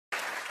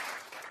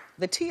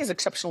The tea is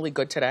exceptionally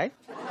good today.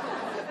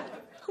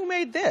 Who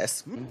made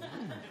this?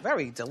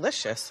 Very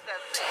delicious.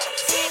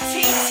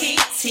 T.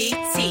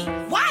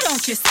 Why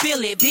don't you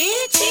spill it,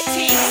 bitch?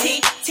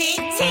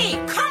 T.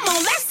 Come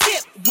on, let's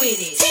sip with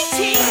it.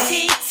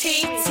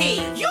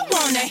 T. You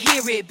wanna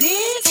hear it,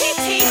 bitch?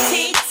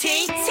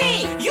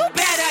 T. You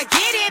better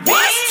get it, bitch.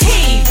 What's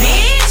tea,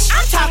 bitch?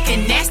 I'm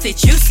talking nasty,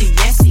 juicy,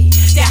 messy.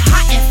 That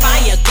hot and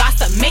fire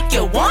gossip make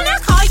you wanna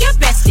call your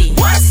bestie.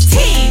 What's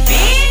tea,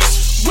 bitch?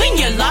 When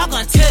you log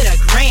on to the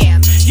gram,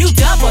 you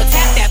double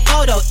tap that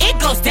photo, it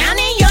goes down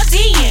in your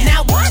DM.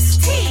 Now what's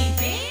tea,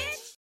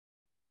 bitch?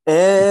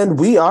 And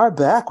we are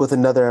back with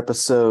another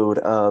episode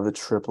of the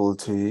Triple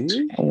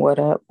T. What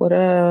up? What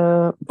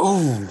up?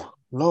 Oh,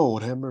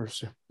 Lord have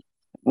mercy.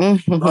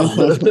 I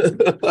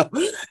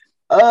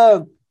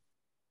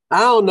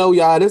don't know,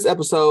 y'all. This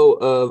episode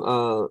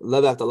of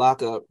Love After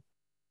Lockup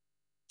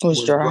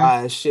was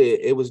dry as shit.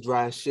 It was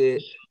dry as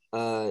shit.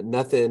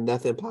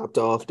 Nothing popped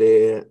off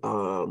there.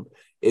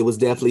 It was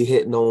definitely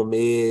hitting on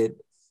mid.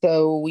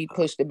 So we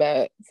pushed it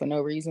back for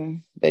no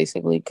reason,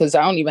 basically, because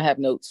I don't even have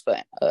notes for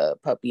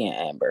Puppy and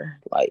Amber.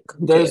 Like,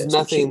 there's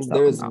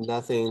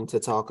nothing to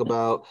talk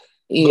about.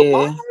 Yeah, but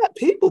why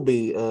people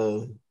be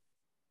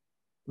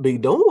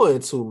doing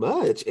too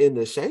much in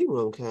the shade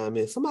room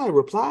comments? Somebody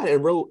replied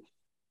and wrote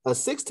a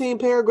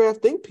 16-paragraph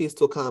think piece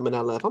to a comment I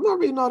left. I'm not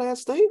reading all that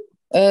stuff.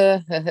 yeah.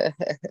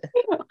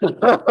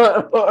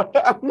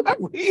 I'm not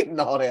reading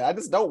all that. I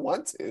just don't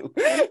want to.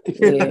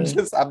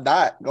 I'm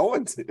not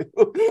going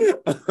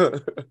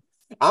to.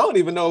 I don't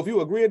even know if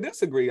you agree or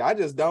disagree. I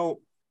just don't.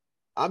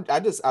 I'm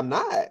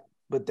not.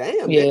 But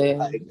damn, yeah.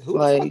 Like, who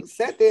the fuck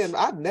sat there? And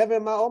I've never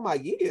in all my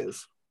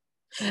years.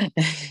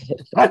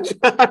 I just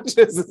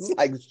it's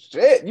like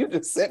shit. You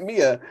just sent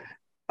me a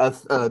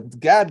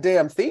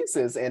goddamn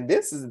thesis, and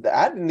this is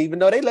I didn't even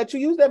know they let you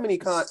use that many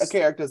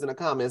characters in a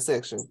comment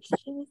section.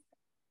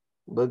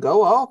 But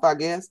go off, I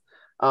guess.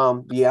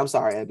 Yeah, I'm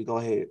sorry, Abby. Go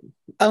ahead.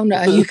 Oh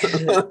no, you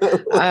could.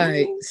 All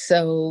right.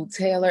 So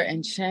Taylor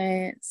and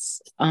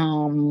Chance,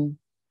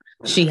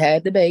 she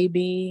had the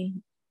baby.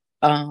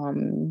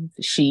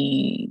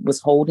 She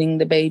was holding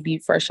the baby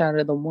fresh out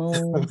of the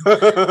womb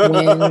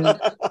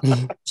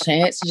when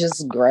Chance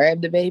just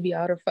grabbed the baby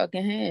out of her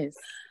fucking hands.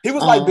 He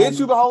was like, "Bitch,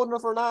 you been holding her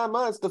for 9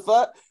 months. The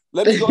fuck?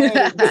 Let me go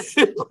ahead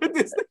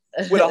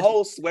with a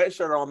whole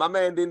sweatshirt on." My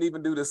man didn't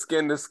even do the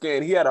skin to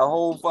skin. He had a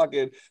whole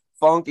fucking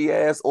funky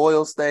ass,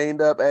 oil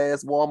stained up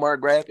ass Walmart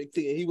graphic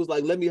tee. And he was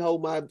like, "Let me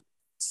hold my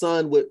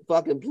son with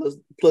fucking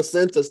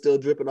placenta still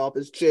dripping off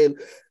his chin."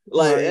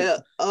 Like, right.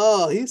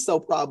 Oh, he's so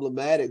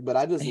problematic, but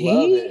I just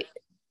love it.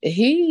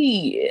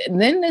 He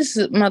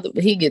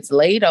gets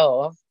laid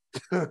off.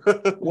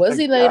 Was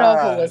he laid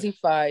off or was he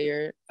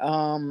fired?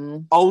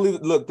 Only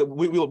look,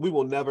 we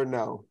will never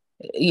know.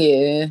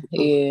 Yeah.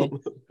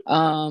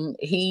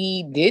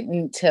 He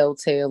didn't tell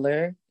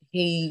Taylor.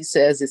 He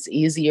says it's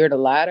easier to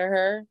lie to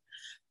her.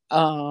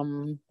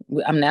 I'm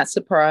not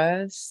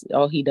surprised.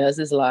 All he does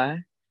is lie.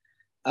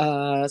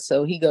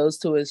 So he goes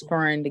to his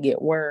friend to get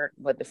work,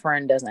 but the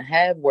friend doesn't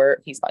have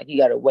work. He's like, you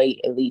got to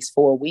wait at least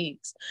 4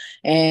 weeks.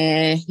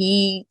 And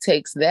he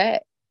takes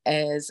that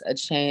as a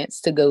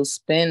chance to go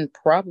spend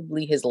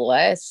probably his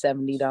last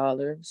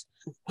 $70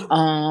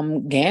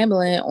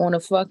 gambling on a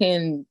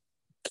fucking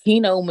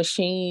Keno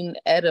machine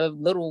at a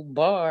little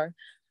bar.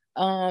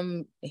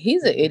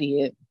 He's an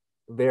idiot.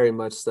 Very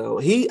much so.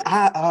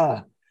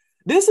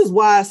 This is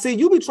why, see,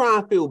 you be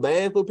trying to feel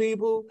bad for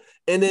people,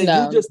 and then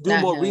you just do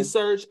more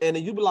research, and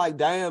then you be like,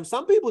 damn,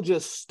 some people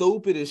just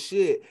stupid as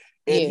shit.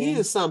 And he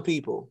is some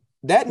people.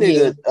 That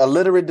nigga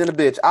illiterate than a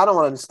bitch. I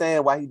don't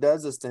understand why he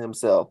does this to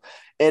himself.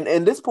 And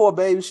this poor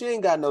baby, she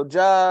ain't got no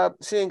job.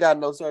 She ain't got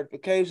no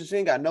certification. She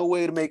ain't got no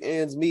way to make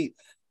ends meet.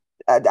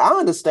 I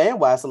understand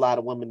why it's a lot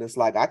of women that's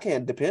like, I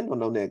can't depend on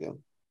no nigga.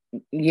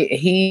 Yeah,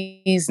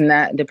 he's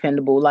not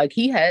dependable. Like,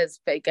 he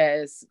has fake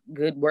ass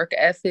good work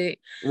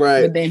ethic,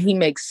 right? But then he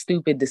makes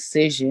stupid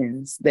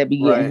decisions that be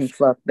getting him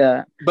fucked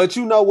up. But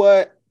you know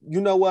what?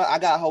 I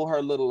gotta hold her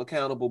a little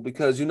accountable,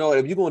 because you know what?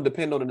 If you're gonna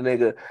depend on the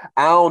nigga,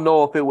 I don't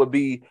know if it would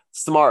be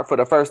smart for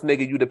the first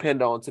nigga you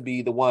depend on to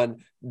be the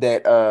one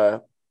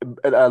that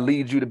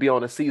leads you to be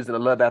on a season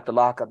of Love After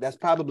Lockup. That's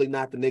probably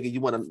not the nigga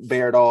you want to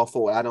bear it all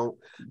for. I don't.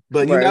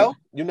 But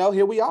you know,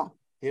 here we are.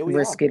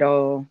 Risk it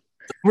all.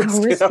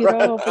 Risk it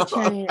all for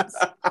Chance.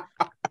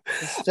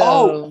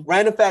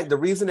 Random fact: the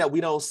reason that we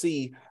don't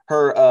see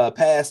her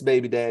past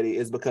baby daddy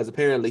is because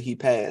apparently he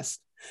passed,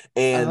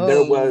 and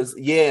there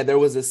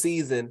was a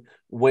season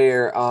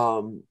where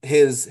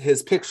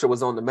his picture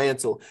was on the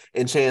mantle,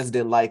 and Chance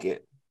didn't like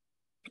it.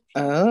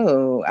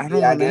 Oh, I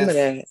don't remember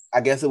that.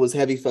 I guess it was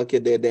heavy fuck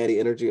your dead daddy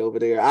energy over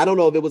there. I don't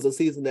know if it was a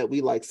season that we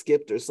like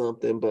skipped or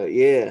something, but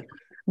yeah.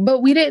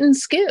 But we didn't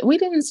skip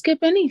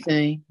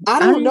anything. I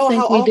don't know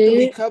how often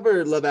we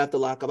covered Love After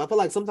Lockup. I feel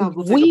like sometimes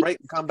we'll take a break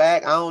and come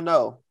back. I don't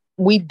know.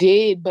 We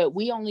did, but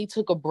we only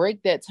took a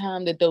break that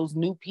time that those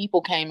new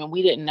people came and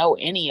we didn't know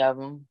any of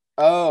them.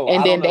 And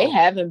I then don't they know.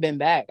 haven't been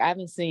back. I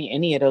haven't seen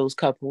any of those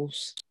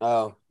couples.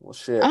 Oh, well,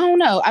 shit. I don't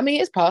know. I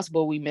mean, it's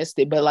possible we missed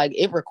it, but like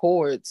it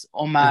records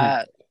on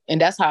my, and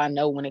that's how I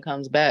know when it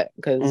comes back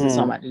because it's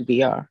on my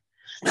DVR.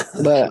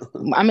 But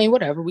I mean,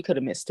 whatever, we could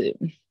have missed it.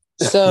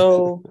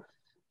 So,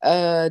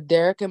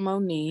 Derek and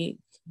Monique,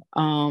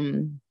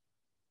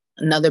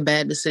 another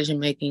bad decision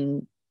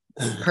making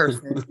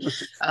person.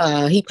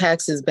 He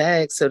packs his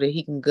bag so that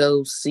he can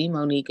go see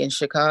Monique in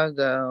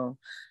Chicago.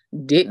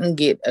 Didn't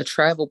get a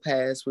travel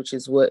pass, which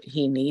is what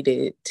he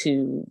needed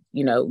to,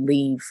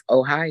 leave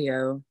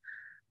Ohio.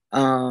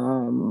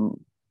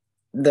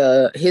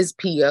 His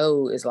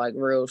PO is like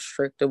real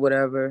strict or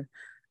whatever.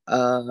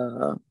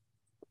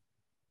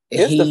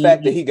 It's the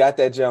fact that he got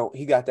that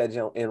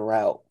jump en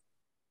route.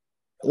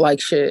 Like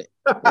shit.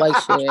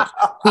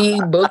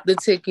 He booked the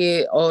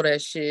ticket, all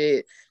that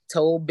shit,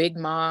 told Big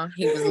Ma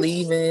he was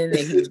leaving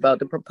and he was about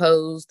to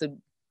propose to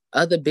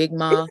other Big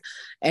Ma.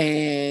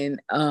 And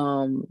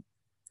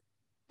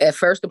at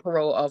first the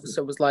parole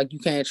officer was like, you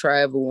can't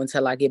travel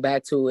until I get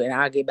back to it, and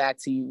I'll get back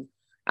to you.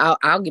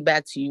 I'll get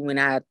back to you when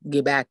I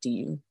get back to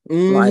you.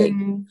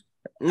 And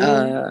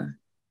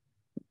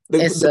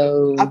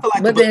so I feel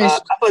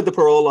like the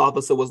parole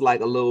officer was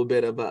like a little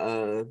bit of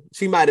a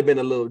she might have been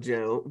a little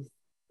jump.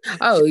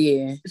 Oh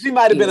yeah. She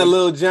might have been a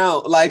little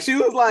jump. Like she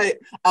was like,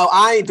 oh,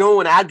 I ain't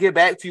doing it. I'll get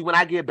back to you when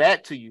I get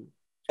back to you.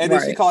 And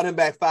then she called him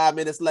back 5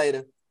 minutes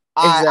later.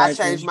 I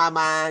changed my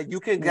mind. You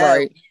can go.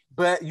 Right.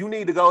 But you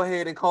need to go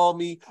ahead and call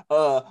me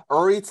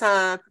every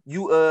time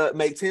you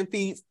make 10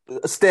 feet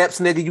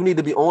steps, nigga. You need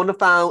to be on the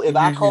phone. If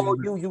I call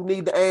you, you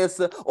need to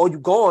answer, or you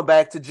going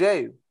back to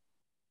jail.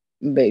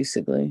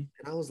 Basically.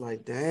 And I was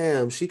like,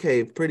 damn, she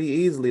caved pretty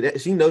easily.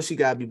 That she knows she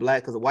gotta be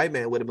black because a white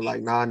man would have been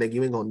like, nah, nigga,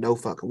 you ain't gonna no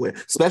fucking where.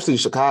 Especially in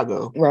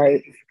Chicago.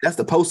 Right. That's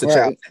the poster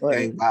child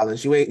gang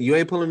violence. You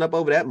ain't pulling up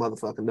over that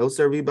motherfucker. No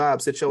sirree,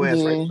 Bob. Sit your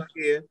ass right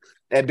here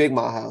at Big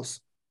Ma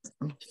house.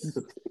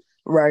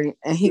 Right.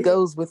 And he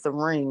goes with the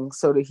ring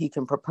so that he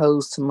can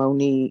propose to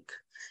Monique.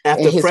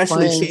 After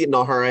freshly cheating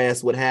on her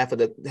ass with half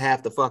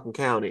the fucking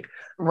county.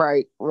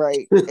 Right.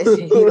 And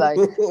he like,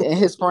 and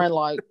his friend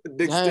like,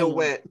 dick still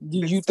wet. Do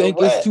you think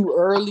it's too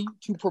early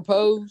to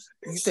propose?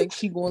 You think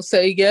she gonna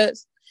say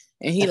yes?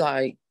 And he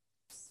like,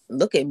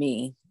 look at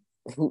me.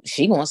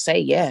 She gonna say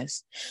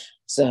yes.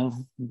 So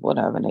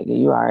whatever, nigga,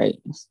 you all right.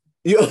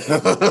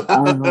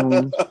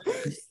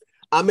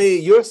 I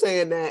mean, you're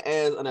saying that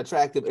as an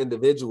attractive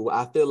individual.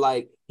 I feel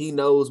like he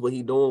knows what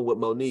he's doing with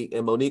Monique,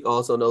 and Monique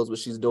also knows what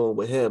she's doing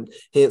with him.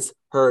 Hence,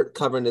 her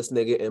covering this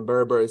nigga in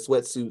Burberry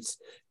sweatsuits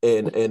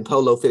and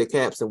polo fitted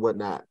caps and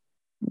whatnot.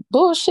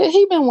 Bullshit.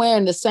 He been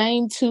wearing the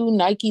same 2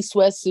 Nike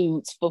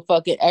sweatsuits for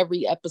fucking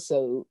every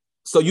episode.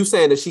 So you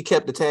saying that she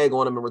kept the tag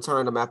on him and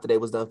returned them after they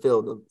was done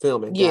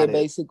filming? Yeah,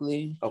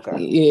 basically. Okay.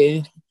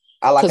 Yeah.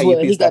 I like how you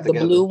piece that together. He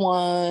got the blue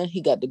one.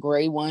 He got the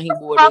gray one. He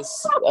wore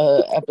this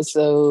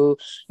episode.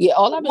 Yeah,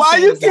 all I've been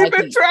saying is Why you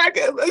keeping track?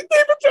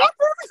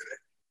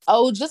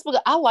 Oh, just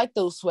because I like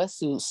those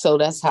sweatsuits, so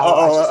that's how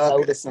I just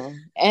notice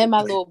them. And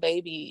my little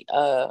baby,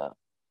 my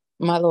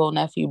little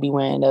nephew be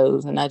wearing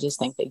those, and I just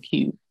think they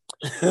cute.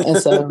 And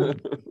so,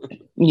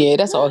 yeah,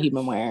 that's all he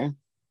been wearing.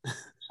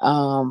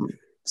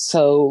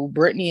 So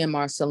Brittany and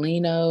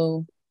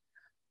Marcelino,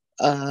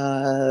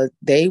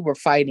 they were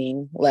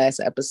fighting last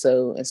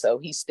episode, and so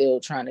he's still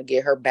trying to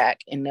get her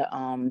back in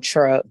the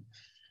truck.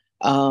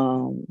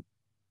 And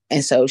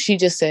so she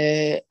just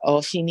said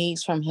all she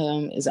needs from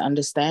him is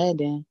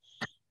understanding.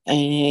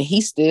 And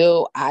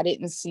I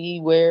didn't see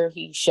where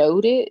he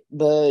showed it,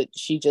 but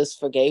she just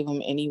forgave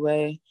him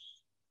anyway.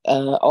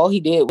 All he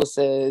did was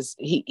says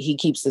he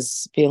keeps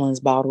his feelings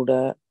bottled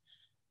up.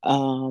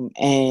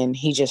 And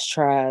he just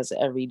tries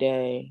every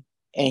day,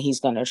 and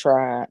he's gonna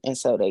try, and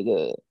so they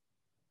good.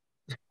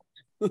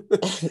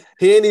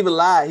 He didn't even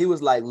lie. He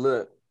was like,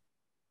 look,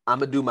 I'm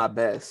gonna do my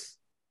best.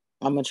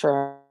 I'm gonna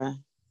try.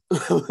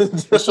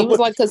 But she was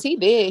like, because he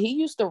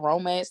used to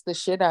romance the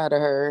shit out of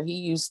her. He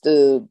used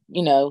to,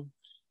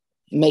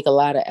 make a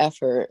lot of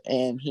effort,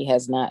 and he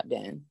has not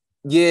been.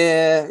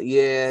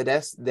 Yeah,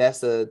 that's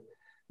the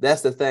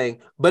thing.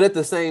 But at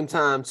the same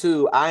time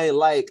too, I ain't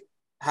like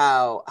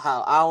how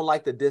I don't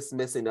like the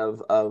dismissing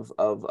of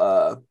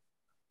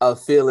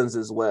feelings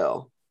as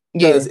well.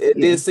 Because it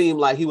did seem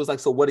like he was like,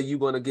 so what are you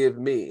going to give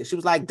me? And she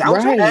was like,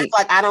 don't you act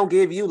like I don't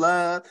give you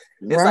love.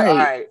 It's like, all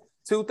right,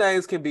 2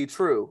 things can be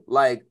true.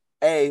 Like,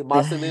 A,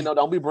 Marcelino,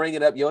 don't be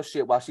bringing up your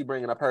shit while she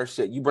bringing up her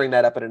shit. You bring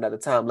that up at another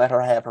time. Let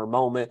her have her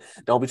moment.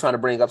 Don't be trying to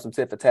bring up some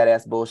tit for tat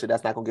ass bullshit.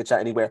 That's not going to get you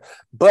anywhere.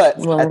 But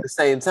at the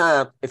same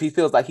time, if he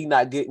feels like he's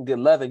not getting good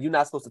loving, you're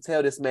not supposed to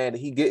tell this man that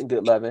he getting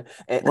good loving.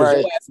 And because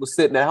your ass was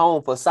sitting at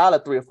home for a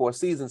solid 3 or 4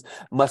 seasons,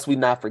 must we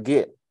not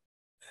forget?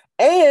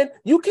 And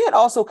you can't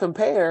also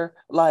compare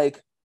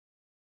like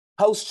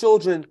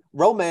post-children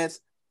romance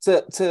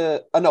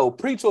to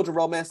pre-children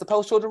romance to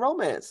post-children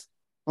romance.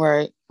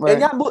 Right.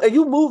 And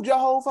you moved your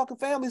whole fucking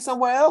family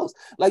somewhere else.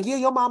 Like, yeah,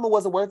 your mama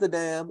wasn't worth a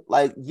damn.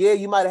 Like, yeah,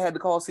 you might have had to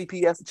call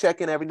CPS to check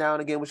in every now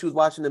and again when she was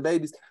watching the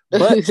babies,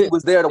 but she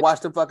was there to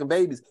watch them fucking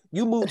babies.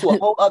 You moved to a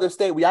whole other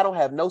state where y'all don't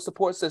have no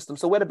support system.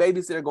 So where the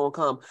babysitter gonna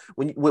come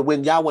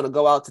when y'all want to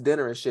go out to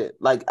dinner and shit?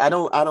 Like, I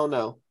don't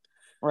know.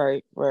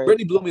 Right.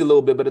 Brittany blew me a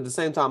little bit, but at the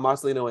same time,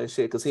 Marcelino ain't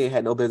shit because he ain't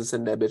had no business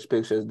in that bitch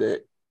picture.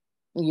 Dick.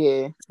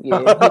 Yeah.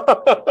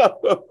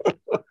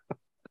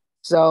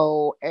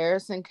 So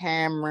Harrison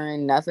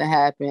Cameron, nothing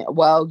happened.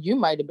 Well, you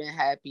might have been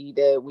happy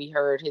that we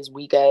heard his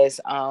weak ass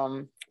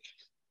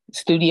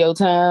studio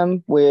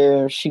time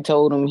where she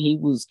told him he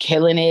was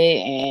killing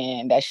it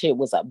and that shit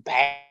was a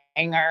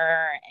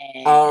banger.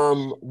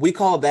 And we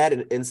call that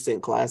an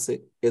instant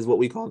classic, is what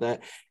we call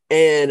that.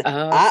 And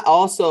I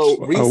also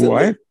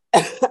recently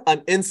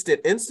an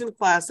instant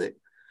classic.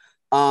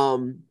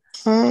 Okay.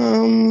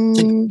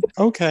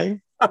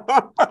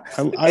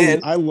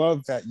 I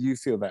love that you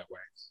feel that way.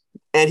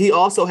 And he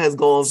also has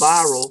gone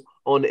viral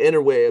on the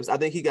interwebs. I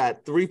think he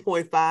got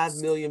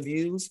 3.5 million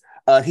views.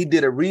 He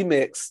did a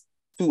remix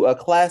to a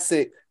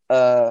classic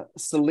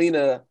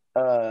Selena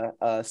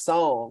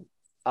song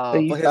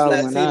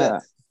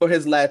for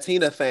his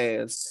Latina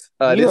fans.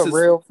 You're a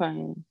real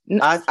fan.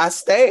 I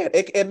stand.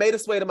 It made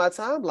its way to my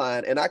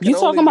timeline, and I can. You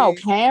talking about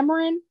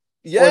Cameron?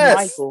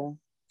 Yes, or Michael.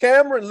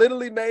 Cameron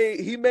literally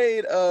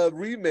made a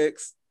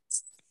remix.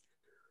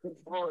 We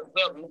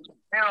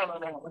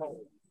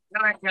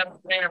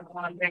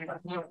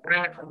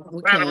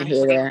can't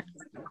hear that.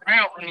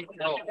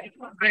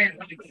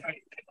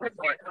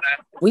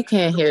 We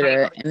can't hear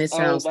that, and it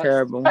sounds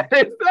terrible.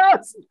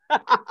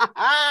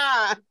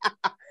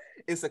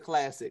 It's a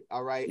classic,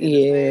 all right. And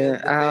yeah, the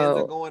fans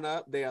are going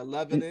up. They are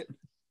loving it.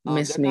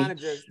 They're just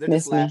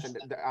laughing.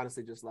 They're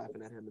honestly just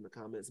laughing at him in the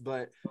comments.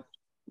 But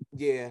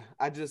yeah,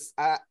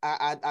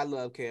 I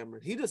love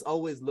Cameron. He just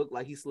always looked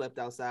like he slept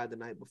outside the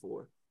night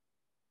before.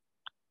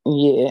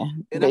 Yeah,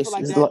 and I feel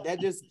like that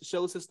just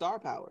shows his star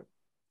power.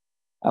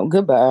 Oh,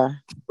 goodbye.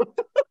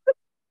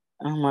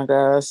 Oh my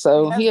God.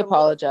 So he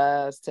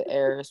apologized to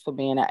Eris for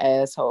being an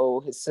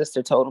asshole. His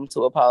sister told him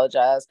to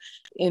apologize.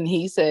 And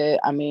he said,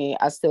 I mean,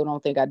 I still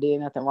don't think I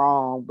did nothing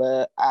wrong,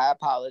 but I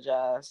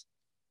apologize.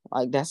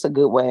 Like, that's a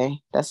good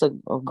way. That's a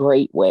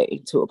great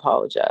way to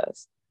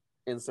apologize.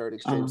 Insert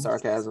extreme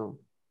sarcasm.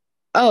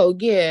 Oh,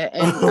 yeah.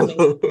 And I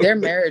mean, their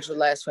marriage will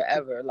last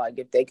forever. Like,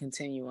 if they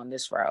continue on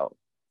this route,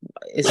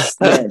 it's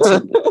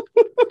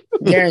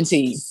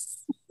guaranteed.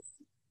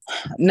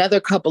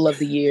 Another couple of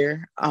the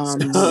year,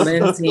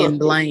 Lindsay and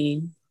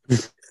Blaine.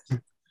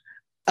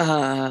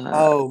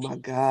 Oh my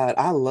God,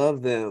 I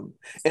love them,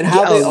 and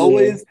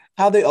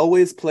how they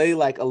always play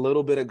like a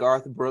little bit of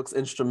Garth Brooks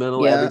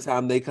instrumental every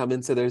time they come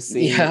into their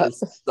scene.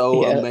 It's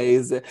so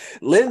amazing.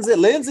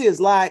 Lindsay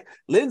is like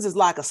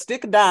a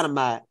stick of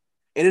dynamite,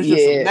 and it's just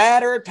a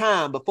matter of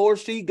time before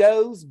she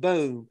goes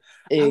boom.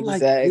 Exactly. I'm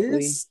like,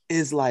 this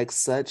is like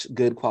such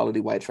good quality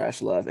white trash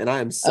love, and I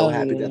am so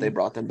happy that they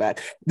brought them back.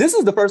 This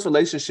is the first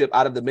relationship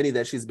out of the many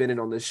that she's been in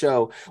on this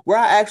show where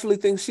I actually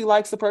think she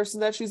likes the person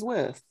that she's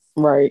with.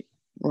 Right.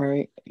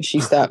 She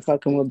stopped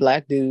fucking with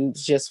black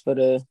dudes just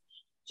for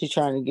she's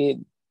trying to get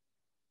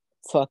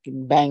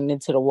fucking banged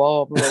into the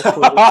wall real quick.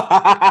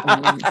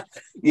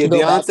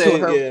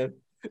 Deontay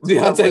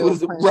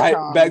was right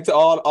charm.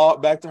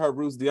 back to her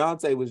roots.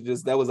 Deontay was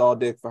that was all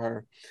dick for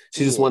her.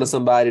 She just wanted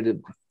somebody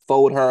to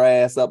fold her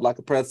ass up like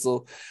a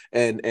pretzel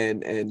and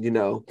you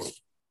know,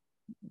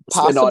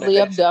 possibly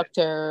abduct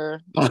her.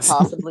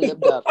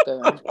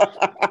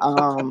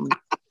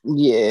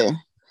 Yeah.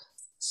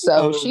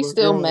 So she's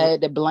still mad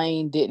that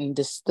Blaine didn't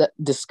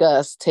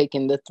discuss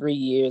taking the 3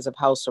 years of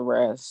house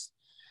arrest.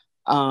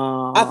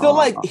 I feel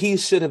like he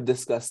should have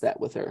discussed that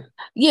with her.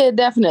 Yeah,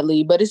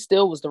 definitely, but it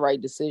still was the right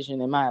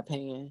decision in my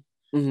opinion.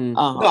 Mm-hmm.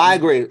 No, I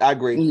agree.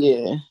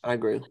 Yeah, I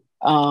agree.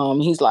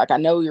 He's like, I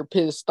know you're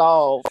pissed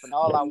off, and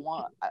all I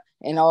want,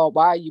 and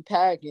why are you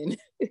packing?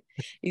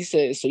 He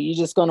said, so you're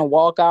just gonna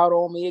walk out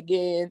on me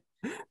again?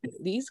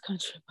 These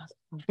country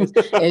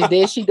motherfuckers. And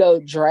then she go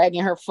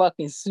dragging her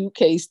fucking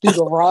suitcase through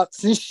the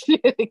rocks and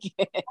shit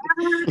again.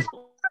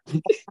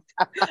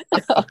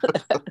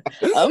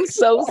 I'm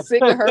so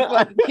sick of her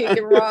fucking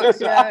kicking rocks,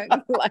 Jack.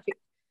 Like,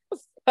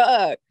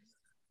 fuck.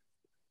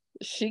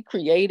 She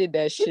created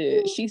that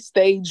shit. She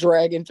stayed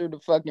dragging through the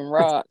fucking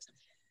rocks.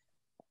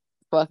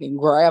 Fucking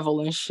gravel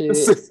and shit.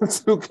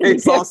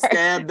 Suitcase all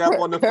scabmed up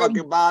on the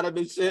fucking bottom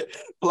and shit.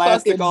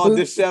 Plastic all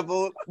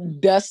disheveled.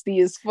 Dusty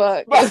as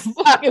fuck.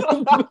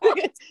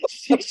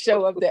 She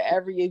show up to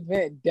every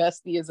event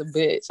dusty as a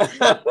bitch.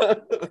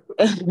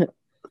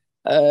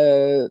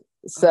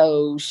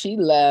 So she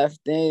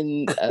left.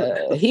 Then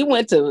he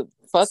went to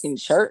fucking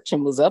church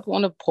and was up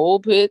on the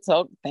pulpit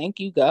talking, thank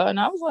you God. And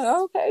I was like,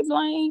 okay,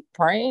 Blaine,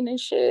 praying and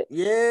shit.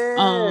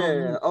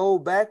 Yeah.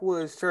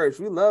 Backwoods church.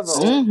 We love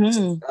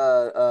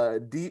our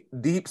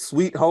deep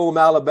sweet home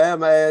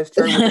Alabama ass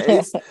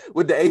church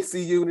with the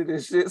AC unit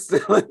and shit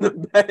still in the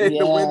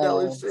window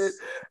and shit.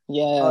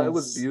 Yeah. It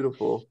was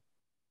beautiful.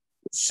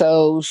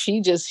 So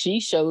she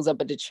shows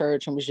up at the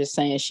church and was just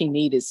saying she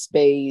needed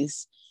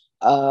space.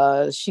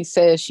 She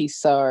says she's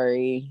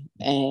sorry,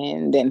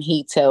 and then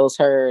he tells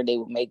her they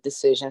will make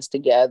decisions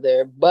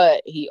together.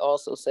 But he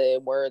also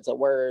said words are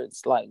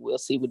words, like we'll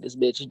see what this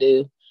bitch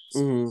do.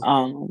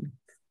 Mm-hmm.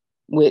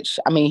 Which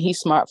I mean, he's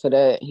smart for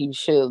that. He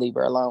should leave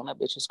her alone. That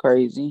bitch is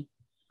crazy.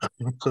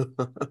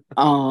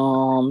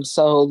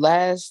 So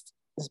last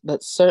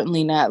but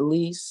certainly not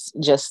least,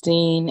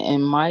 Justine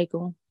and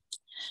Michael.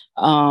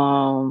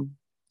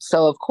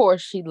 So of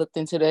course she looked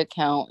into the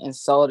account and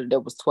saw that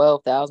there was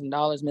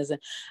 $12,000 missing.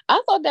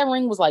 I thought that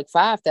ring was like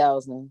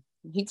 $5,000.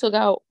 He took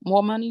out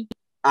more money.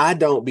 I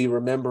don't be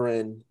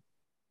remembering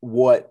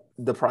what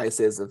the price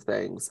is of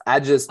things. I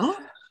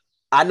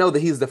know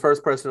that he's the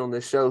first person on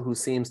this show who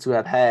seems to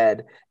have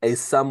had a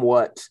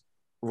somewhat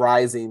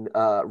rising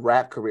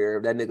rap career.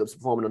 That nigga was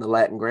performing on the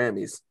Latin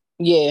Grammys.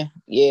 Yeah.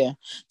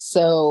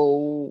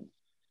 So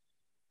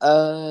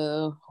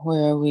where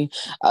are we?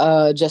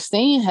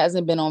 Justine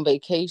hasn't been on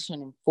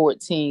vacation in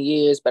 14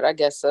 years, but I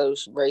guess so.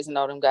 She's raising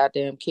all them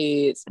goddamn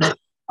kids.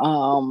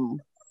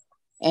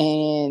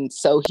 And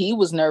so he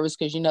was nervous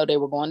because, they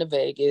were going to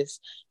Vegas.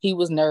 He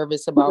was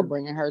nervous about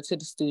bringing her to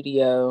the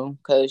studio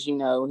because,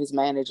 his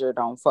manager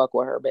don't fuck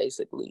with her,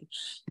 basically.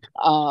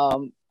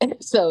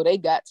 So they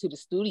got to the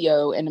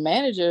studio and the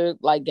manager,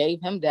 gave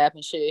him dap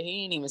and shit.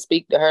 He didn't even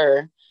speak to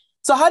her.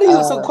 So how do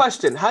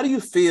you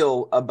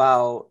feel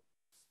about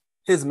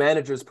his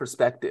manager's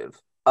perspective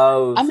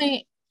of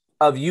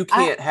you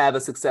can't have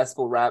a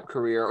successful rap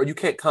career, or you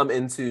can't come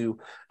into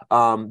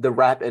the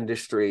rap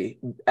industry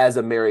as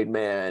a married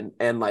man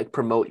and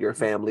promote your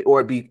family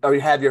or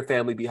have your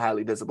family be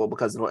highly visible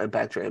because it'll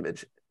impact your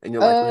image and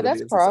your likelihood of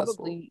being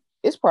successful?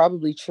 It's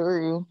probably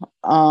true.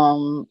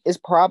 It's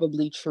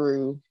probably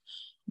true,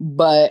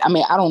 but I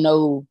mean, I don't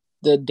know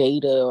the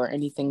data or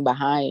anything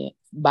behind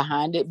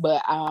it,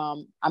 but I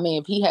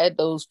mean, if he had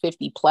those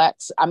 50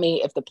 plaques, I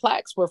mean, if the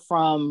plaques were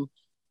from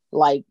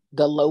the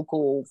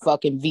local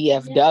fucking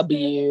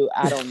VFW,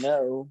 I don't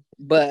know,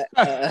 but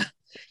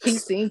he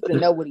seems to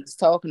know what he's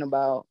talking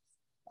about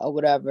or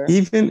whatever.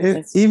 Even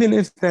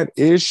if that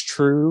is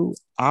true,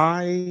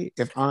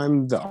 if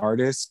I'm the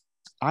artist,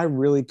 I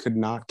really could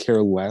not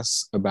care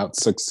less about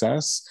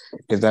success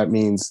if that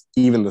means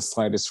even the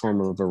slightest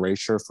form of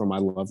erasure for my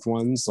loved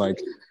ones.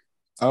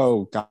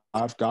 Oh,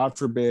 God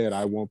forbid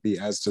I won't be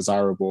as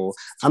desirable.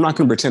 I'm not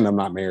going to pretend I'm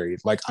not married.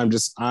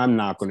 I'm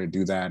not going to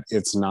do that.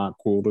 It's not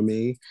cool to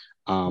me.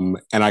 And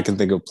I can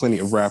think of plenty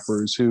of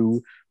rappers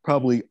who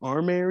probably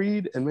are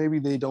married and maybe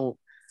they don't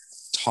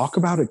talk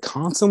about it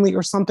constantly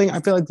or something.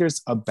 I feel like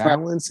there's a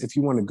balance if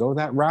you want to go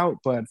that route,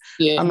 but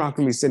I'm not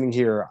going to be sitting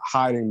here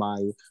hiding my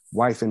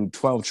wife and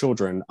 12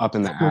 children up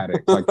in the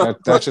attic.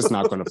 That's just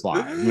not going to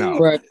fly. No,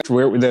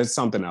 there's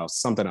something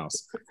else.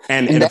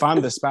 And if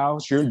I'm the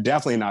spouse, you're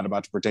definitely not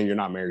about to pretend you're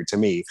not married to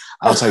me.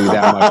 I'll tell you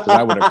that much, because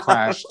I would have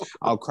crashed.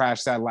 I'll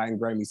crash that Latin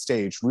Grammy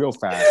stage real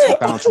fast,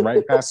 bounce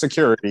right past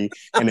security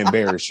and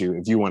embarrass you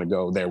if you want to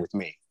go there with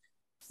me.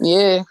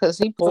 Yeah, because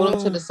he pulled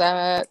him to the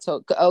side.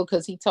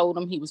 Because he told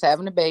him he was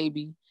having a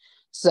baby.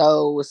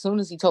 So as soon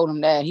as he told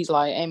him that, he's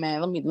like, "Hey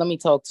man, let me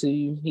talk to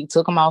you." He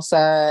took him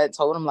outside,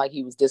 told him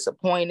he was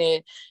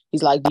disappointed.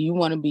 He's like, "Do you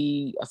want to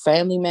be a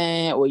family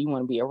man or you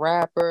want to be a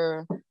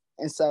rapper?"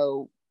 And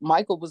so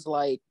Michael was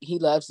like, he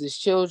loves his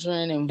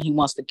children and he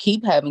wants to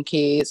keep having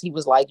kids. He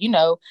was like,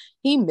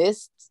 he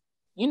missed,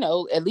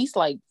 at least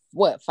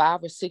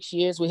 5 or 6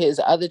 years with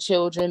his other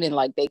children,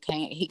 and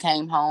he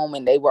came home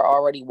and they were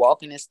already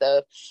walking and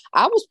stuff.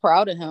 I was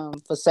proud of him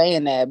for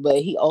saying that, but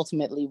he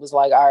ultimately was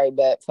like, all right,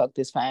 bet, fuck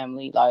this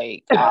family.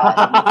 I get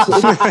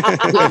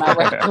my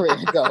rap career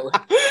going.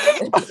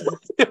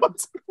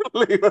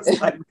 He was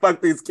like,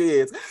 fuck these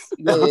kids.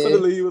 Yeah.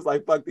 Ultimately, he was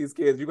like, fuck these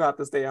kids. You have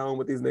to stay home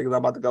with these niggas. I'm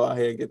about to go out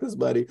here and get this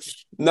buddy.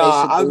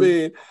 I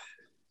mean,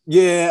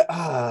 yeah.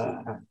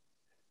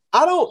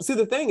 I don't see.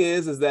 The thing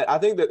is that I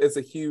think that it's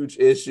a huge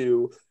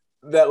issue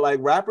that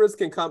rappers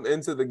can come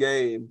into the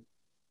game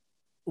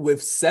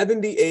with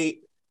 78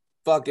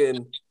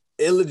 fucking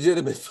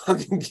illegitimate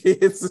fucking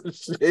kids and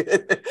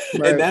shit,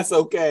 and that's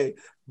okay.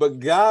 But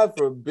God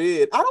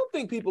forbid, I don't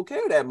think people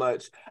care that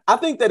much. I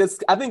think that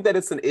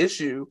it's an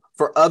issue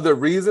for other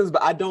reasons,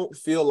 but I don't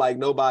feel like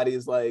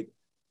nobody's I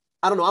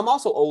don't know. I'm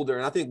also older,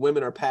 and I think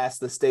women are past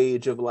the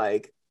stage of oh,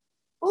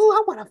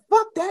 I want to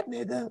fuck that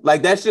nigga.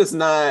 That's just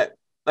not.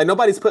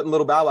 Nobody's putting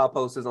little Bow Wow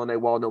posters on their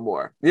wall no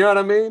more. You know what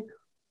I mean?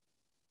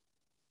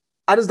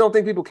 I just don't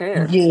think people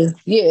care.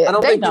 Yeah. I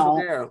don't think people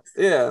care.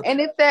 Yeah.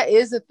 And if that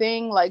is a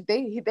thing,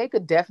 they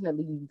could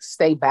definitely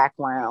stay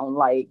background.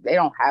 They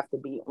don't have to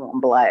be on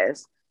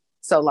blast.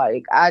 So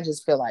I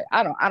just feel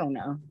I don't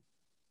know.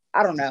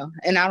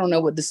 And I don't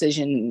know what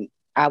decision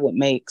I would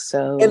make.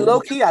 So, and low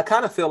key, I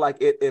kind of feel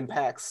like it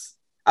impacts.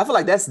 I feel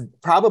like that's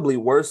probably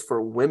worse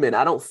for women.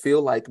 I don't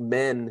feel like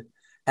men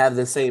have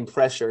the same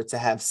pressure to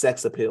have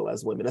sex appeal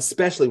as women,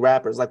 especially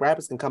rappers.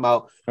 Rappers can come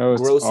out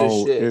gross as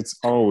shit. It's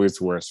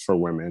always worse for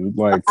women.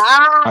 I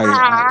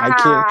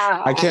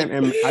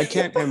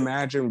can't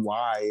imagine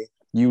why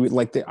you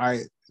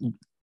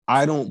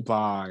I don't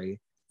buy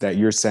that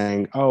you're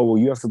saying, oh well,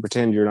 you have to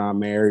pretend you're not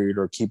married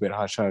or keep it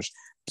hush hush.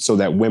 so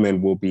that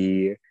women will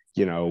be,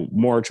 you know,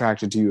 more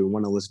attracted to you and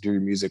want to listen to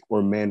your music,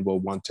 or men will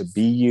want to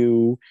be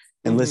you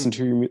and listen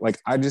to your music. Like,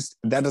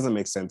 that doesn't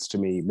make sense to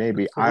me.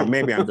 Maybe I'm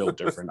built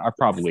different. I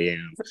probably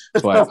am,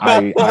 but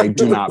I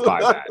do not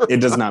buy that. It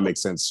does not make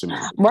sense to me.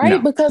 Right? No.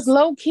 Because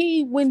low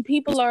key, when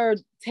people are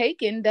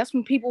taken, that's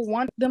when people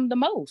want them the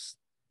most.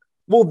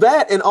 Well,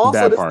 that, and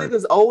also this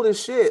nigga's old as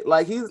shit.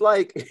 Like he's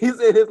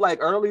in his like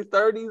early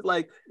 30s.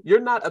 Like,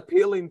 you're not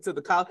appealing to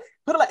the college.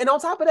 And on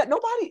top of that,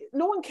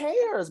 no one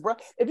cares, bro.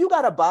 If you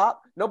got a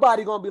bop,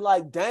 nobody gonna be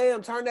like,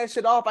 damn, turn that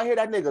shit off. I hear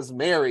that nigga's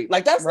married.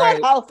 Like, that's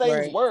not how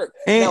things work.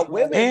 Now,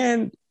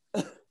 women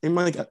and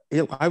like,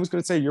 I was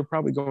gonna say, you're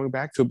probably going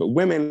back to it, but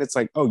women, it's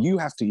like, oh, you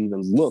have to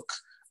even look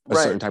a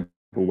certain type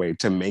of way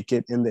to make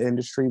it in the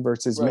industry,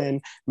 versus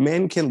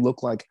men can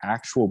look like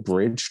actual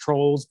bridge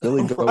trolls,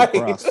 Billy Goat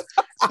Gruff,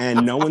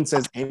 and no one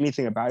says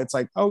anything about it. It's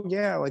like, oh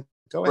yeah, like,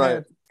 go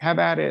ahead, have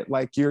at it.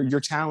 Like, your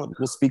talent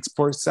will speak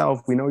for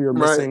itself. We know you're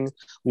missing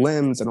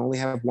limbs and only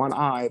have one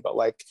eye, but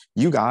like,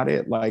 you got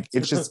it. Like,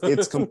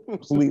 it's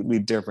completely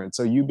different.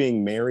 So you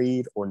being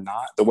married or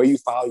not, the way you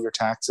file your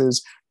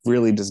taxes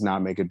really does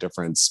not make a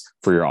difference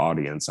for your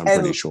audience, I'm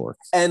pretty sure.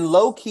 And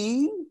low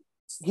key,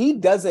 he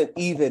doesn't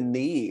even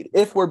need,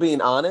 if we're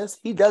being honest,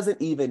 he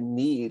doesn't even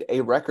need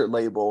a record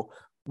label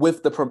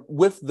with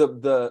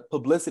the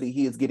publicity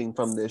he is getting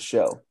from this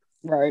show.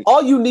 Right.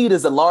 All you need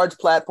is a large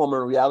platform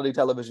or a reality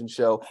television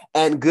show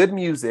and good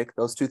music.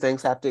 Those two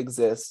things have to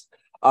exist.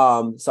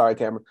 Sorry,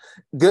 Cameron.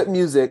 Good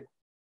music.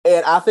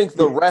 And I think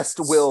the rest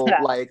will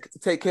like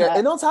take care.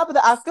 And on top of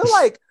that, I feel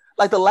like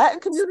the Latin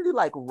community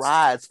like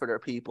rides for their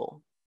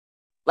people.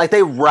 Like,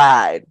 they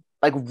ride.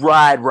 Like,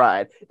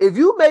 ride. If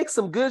you make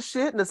some good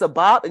shit and it's a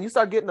bop and you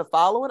start getting a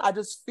following, I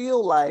just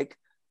feel like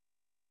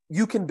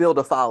you can build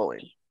a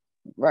following.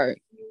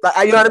 Right.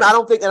 Like, you know what I mean? I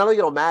don't think it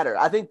don't matter.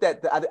 I think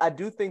that I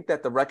do think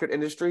that the record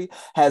industry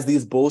has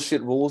these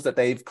bullshit rules that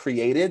they've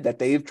created, that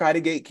they've tried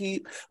to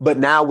gatekeep. But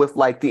now with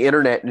like the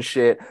internet and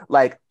shit,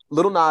 like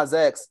Lil Nas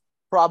X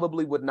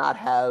probably would not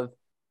have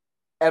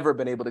ever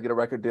been able to get a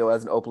record deal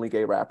as an openly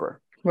gay rapper.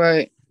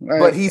 Right.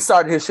 But he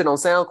started his shit on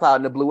SoundCloud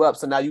and it blew up.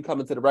 So now you come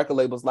into the record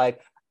labels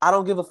like, I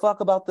don't give a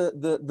fuck about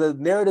the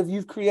narrative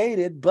you've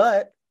created,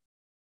 but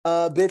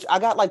bitch, I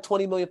got like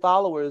 20 million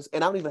followers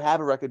and I don't even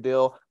have a record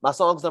deal. My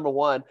song's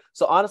 #1.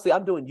 So honestly,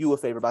 I'm doing you a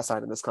favor by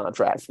signing this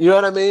contract. You know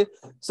what I mean?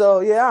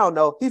 So yeah, I don't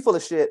know. He full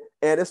of shit.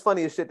 And it's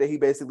funny as shit that he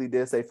basically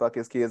did say fuck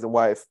his kids and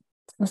wife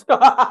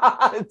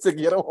to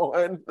get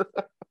on.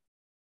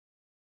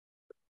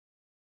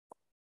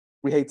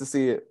 We hate to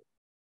see it.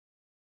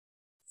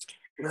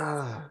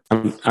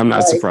 I'm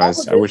not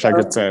surprised. I wish I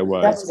could say I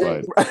was,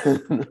 but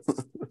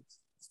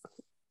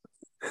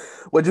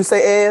what'd you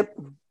say, Ed?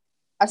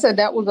 I said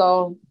that was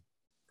all.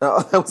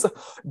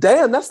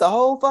 Damn, that's the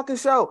whole fucking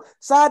show.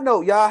 Side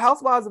note, y'all,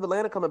 Housewives of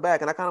Atlanta coming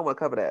back, and I kind of want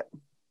to cover that.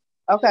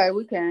 Okay,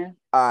 we can.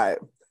 All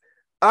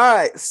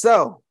right.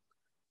 So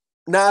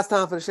now it's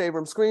time for the Shade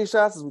Room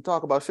screenshots as we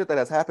talk about shit that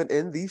has happened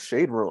in the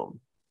Shade Room.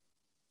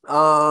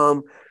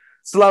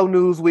 Slow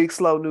news week.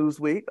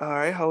 All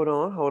right, hold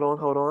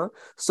on.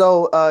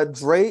 So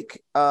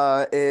Drake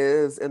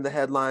is in the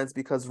headlines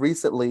because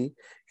recently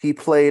he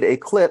played a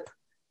clip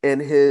in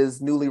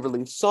his newly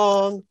released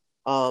song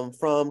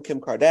from Kim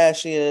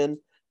Kardashian.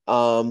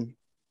 So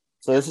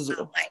this is like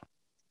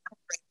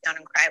break down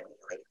and cry when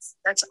he leaves.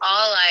 That's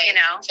all I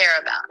care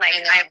about. Like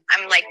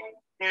I'm like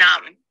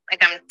numb.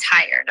 Like, I'm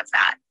tired of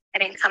that. I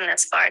didn't come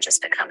this far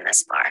just to come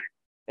this far.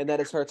 And that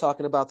is her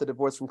talking about the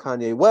divorce from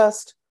Kanye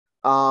West.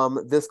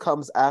 This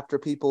comes after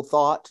people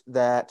thought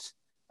that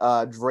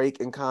Drake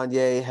and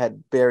Kanye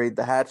had buried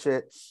the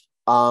hatchet.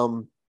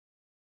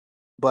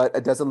 But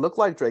it doesn't look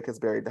like Drake has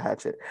buried the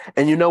hatchet.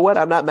 And you know what?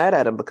 I'm not mad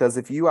at him, because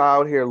if you are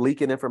out here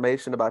leaking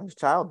information about his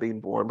child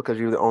being born because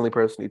you're the only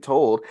person he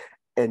told,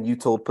 and you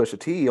told Pusha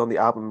T on the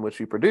album in which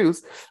you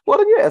produced, well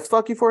then yeah, it's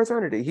fuck you for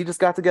eternity. He just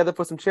got together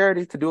for some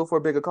charity to do it for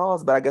a bigger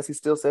cause, but I guess he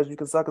still says you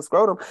can suck a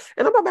scrotum,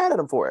 and I'm not mad at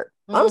him for it.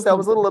 Honestly, I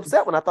was a little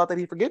upset when I thought that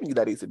he'd forgiven you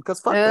that easy,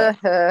 because fuck that.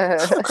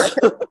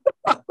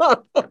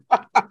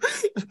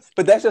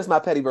 But that's just my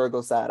petty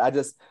Virgo side.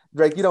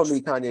 Drake, you don't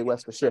need Kanye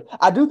West for shit.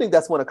 I do think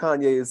that's one of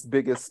Kanye's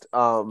biggest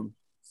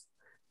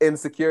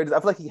insecurities. I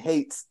feel like he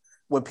hates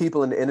when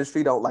people in the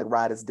industry don't like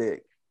ride his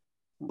dick.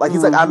 Like,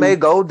 he's like, I made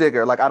Gold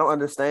Digger. Like, I don't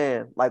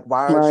understand. Like,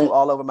 why aren't you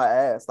all over my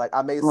ass? Like,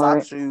 I made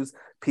sock shoes.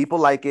 People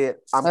like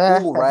it.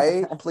 I'm cool,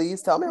 right?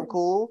 Please tell me I'm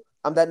cool.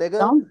 I'm that nigga.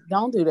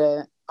 Don't do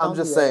that. I'm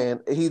just saying.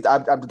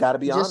 I've got to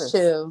be honest.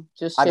 Chill.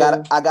 Just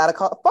chill. I gotta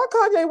call. Fuck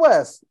Kanye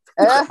West.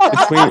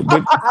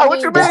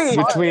 What you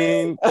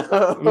mean?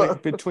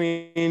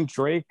 Between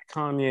Drake,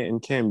 Kanye,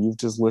 and Kim, you've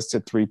just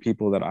listed 3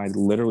 people that I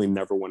literally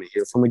never want to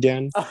hear from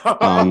again.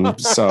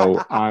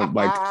 So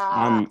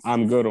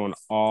I'm good on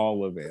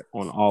all of it.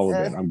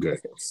 I'm good.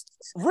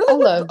 Really? I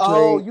love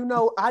Drake.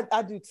 Oh,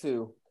 I do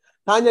too.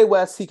 Kanye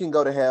West, he can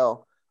go to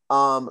hell.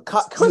 Kim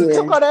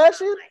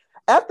Kardashian,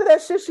 after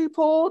that shit she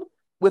pulled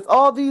with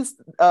all these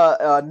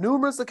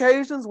numerous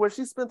occasions where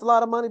she spent a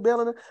lot of money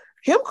bailing it,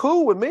 Kim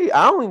cool with me.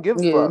 I don't even give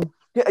a fuck.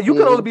 Yeah, you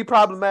can only be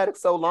problematic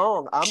so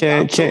long.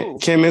 I'm cool.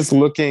 Kim is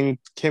working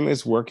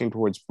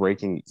towards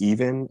breaking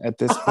even at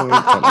this point.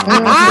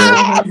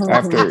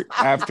 But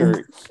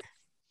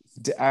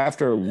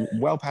after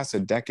well past a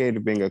decade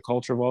of being a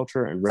culture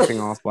vulture and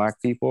ripping off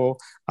Black people,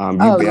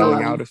 you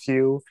bailing out a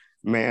few,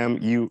 ma'am,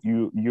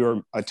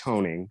 you're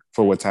atoning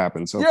for what's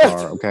happened so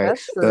far. Okay,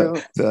 that's true.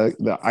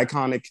 The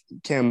iconic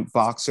Kim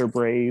boxer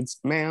braids,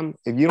 ma'am.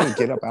 If you don't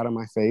get up out of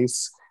my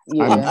face,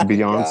 I'm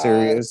beyond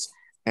serious.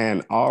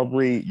 And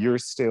Aubrey, you're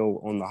still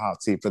on the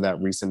hot seat for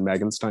that recent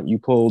Megan stunt you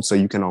pulled, so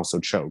you can also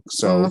choke.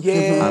 So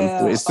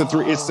it's the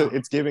three.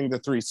 It's giving the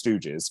Three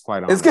Stooges,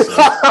 quite honestly.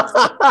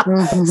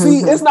 See,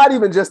 it's not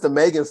even just the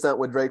Megan stunt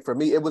with Drake for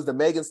me. It was the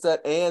Megan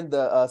stunt and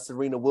the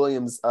Serena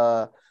Williams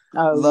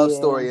love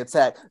story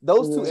attack.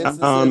 Those two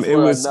instances it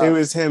was enough.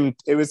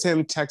 it was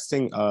him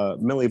texting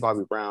Millie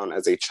Bobby Brown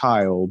as a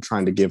child,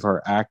 trying to give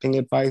her acting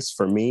advice.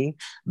 For me,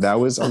 that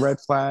was a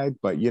red flag.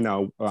 But you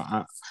know,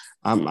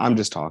 I'm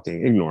just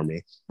talking. Ignore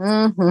me.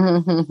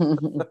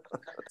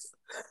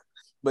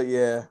 But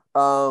yeah.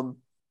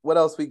 What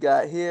else we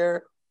got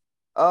here?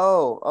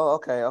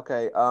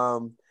 Okay.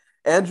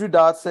 Andrew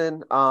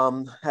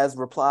Dotson has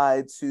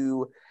replied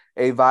to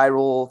a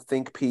viral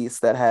think piece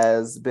that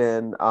has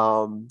been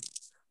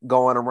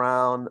going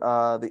around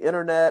the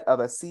internet of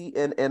a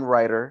CNN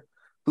writer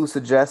who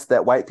suggests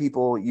that white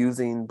people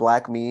using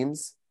Black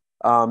memes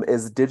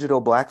is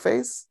digital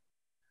blackface.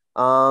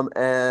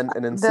 And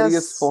an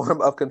insidious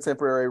form of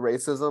contemporary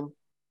racism.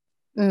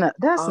 No,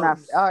 that's not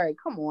all right.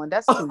 Come on,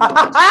 that's too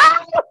much.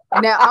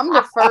 Now I'm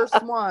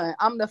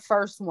the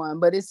first one,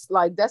 but it's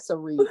like that's a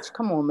reach.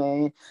 Come on,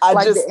 man.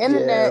 The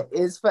internet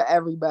is for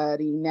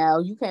everybody. Now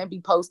you can't be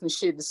posting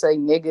shit to say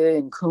nigga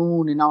and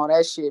coon and all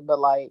that shit, but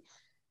like,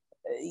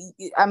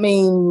 I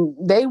mean,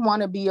 they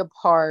want to be a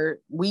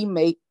part. We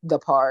make the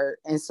part,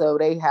 and so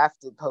they have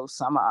to post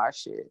some of our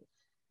shit.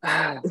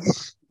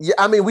 Yeah,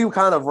 I mean, we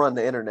kind of run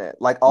the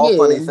internet. Like all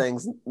funny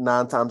things,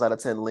 9 times out of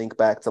 10 link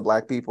back to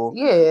Black people.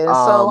 Yeah,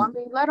 so I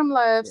mean, let them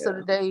laugh so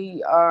that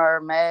they are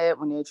mad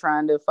when they're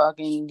trying to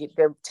fucking get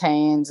their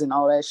tans and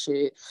all that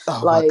shit.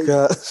 Oh my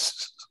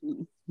gosh.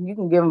 You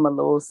can give them a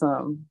little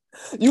something.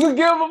 You can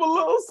give them a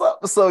little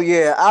something. So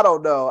yeah, I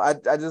don't know. I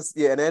just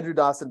and Andrew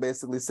Dawson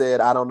basically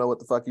said, I don't know what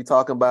the fuck you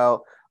talking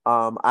about.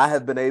 I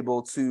have been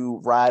able to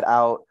ride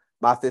out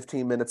my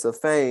 15 minutes of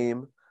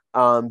fame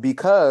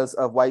because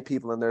of white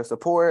people and their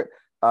support.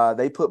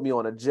 They put me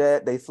on a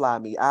jet. They fly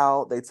me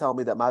out. They tell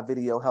me that my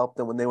video helped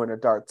them when they were in a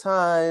dark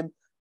time.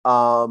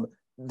 Who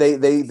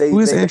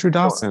is Andrew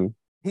Dawson?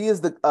 He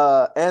is the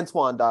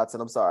Antoine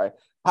Dotson. I'm sorry.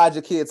 Hide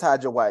your kids,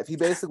 hide your wife. He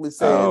basically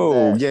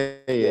said,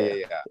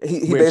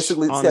 He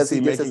basically says he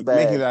gets his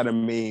bag.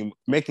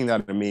 Making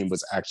that a meme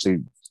was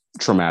actually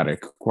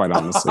traumatic. Quite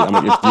honestly, I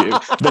mean,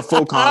 the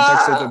full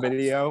context of the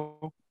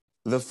video.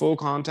 The full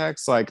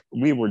context, like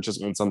we were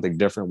just on something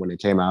different when it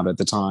came out at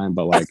the time,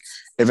 but like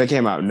if it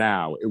came out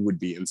now, it would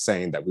be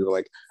insane that we were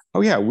like,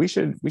 oh yeah, we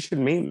should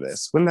meme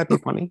this. Wouldn't that be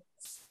funny?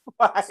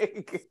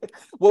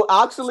 Well,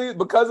 actually,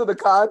 because of the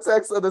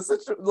context of the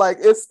situation, like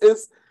it's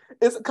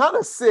kind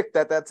of sick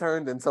that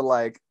turned into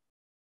like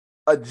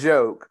a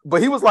joke.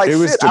 But he was like, it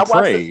was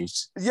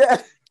depraved.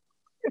 Yeah,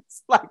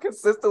 it's like his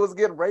sister was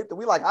getting raped, and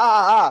we like,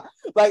 ha.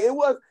 Like it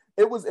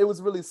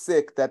was really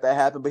sick that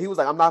happened. But he was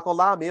like, I'm not gonna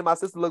lie, me and my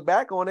sister look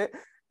back on it,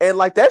 and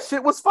like that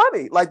shit was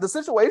funny. Like the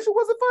situation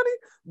wasn't funny,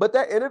 but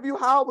that interview,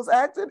 how it was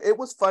acting, it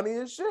was funny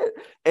as shit.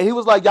 And he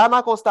was like, y'all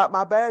not gonna stop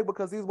my bag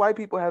because these white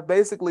people have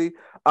basically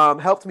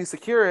helped me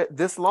secure it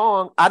this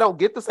long. I don't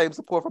get the same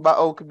support from my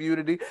own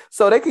community,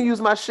 so they can use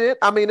my shit.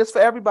 I mean, it's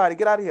for everybody.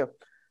 Get out of here.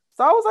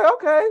 So I was like,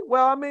 okay,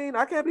 well, I mean,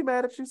 I can't be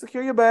mad at you.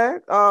 Secure your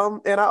bag.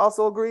 And I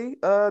also agree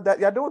that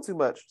y'all doing too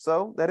much.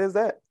 So that is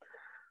that.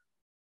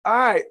 All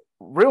right.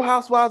 Real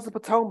Housewives of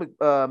Potomac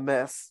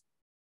mess.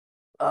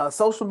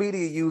 Social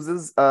media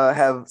users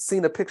have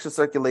seen a picture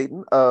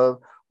circulating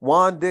of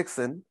Juan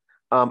Dixon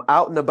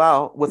out and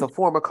about with a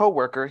former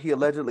coworker he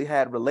allegedly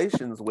had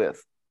relations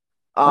with.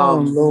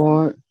 Oh,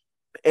 Lord.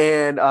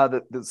 And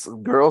this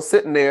girl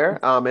sitting there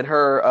in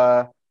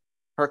her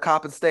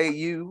Cop and Stay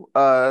You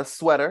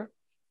sweater.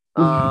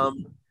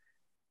 And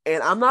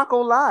I'm not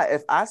gonna lie,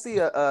 if I see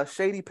a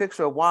shady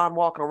picture of Juan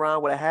walking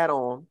around with a hat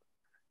on,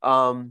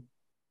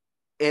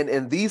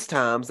 in these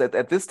times,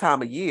 at this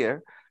time of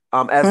year,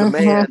 as a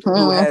man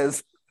who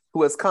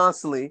has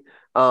constantly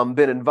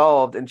been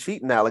involved in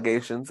cheating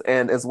allegations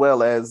and as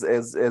well as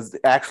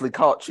actually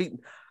caught cheating,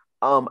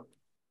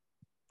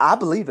 I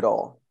believe it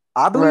all.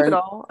 I believe it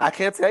all. I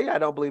can't tell you I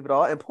don't believe it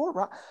all. And poor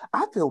Rob,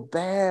 I feel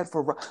bad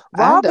for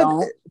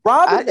Robin.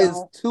 Robin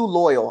is too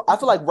loyal. I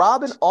feel like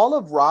all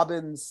of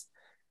Robin's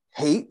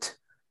hate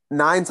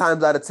 9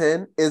 times out of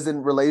 10 is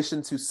in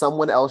relation to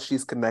someone else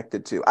she's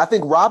connected to. I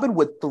think Robin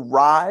would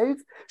thrive.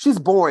 She's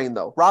boring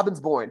though. Robin's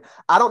boring.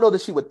 I don't know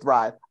that she would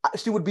thrive.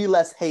 She would be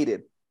less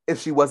hated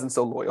if she wasn't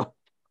so loyal.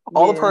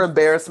 All of her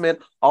embarrassment,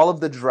 all of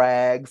the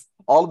drags,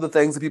 all of the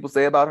things that people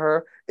say about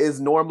her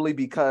is normally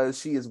because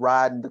she is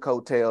riding the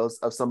coattails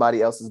of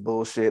somebody else's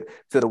bullshit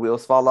till the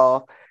wheels fall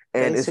off.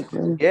 And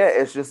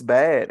it's just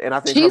bad. And I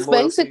think she's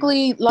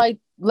basically like,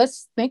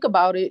 let's think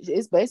about it.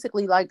 It's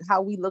basically like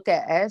how we look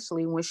at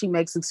Ashley when she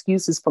makes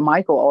excuses for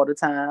Michael all the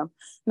time.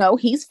 No,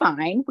 he's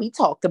fine. We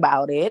talked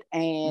about it,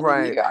 and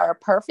we are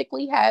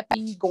perfectly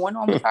happy going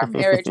on with our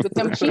marriage with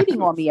him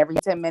cheating on me every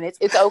 10 minutes.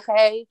 It's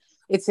okay.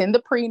 It's in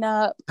the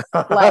prenup.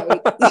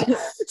 Like,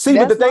 see,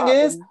 but the thing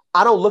is,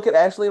 I don't look at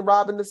Ashley and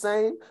Robin the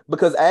same,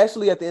 because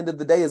Ashley at the end of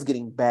the day is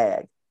getting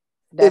bagged.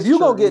 If you're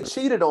gonna get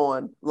cheated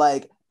on,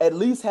 like, at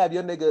least have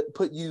your nigga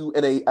put you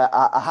in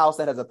a house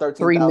that has a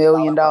 $3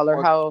 million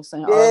house.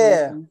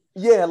 And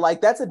yeah,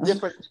 like, that's a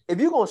different. If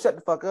you're gonna shut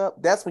the fuck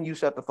up, that's when you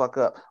shut the fuck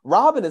up.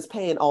 Robin is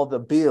paying all the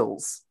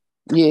bills,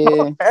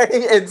 and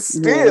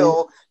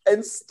still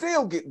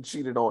getting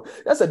cheated on.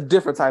 That's a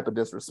different type of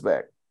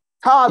disrespect.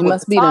 Todd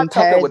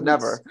Tucker would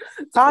never.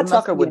 Todd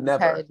Tucker would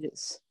never.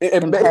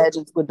 In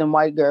pageants with them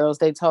white girls,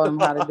 they told him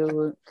how to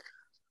do it.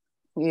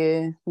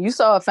 Yeah, you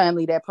saw a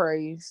family that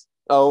praised.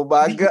 Oh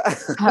my God.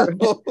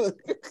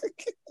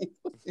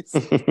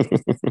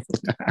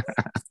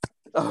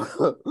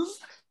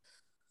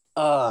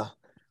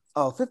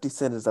 50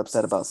 Cent is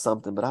upset about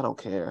something, but I don't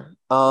care.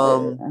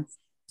 So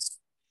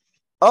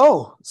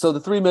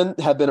the 3 men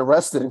have been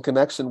arrested in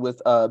connection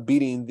with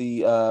beating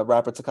the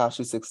rapper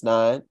Tekashi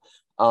 6ix9ine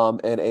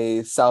in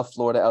a South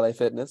Florida LA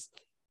Fitness.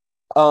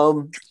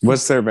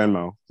 What's their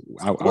Venmo?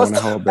 I want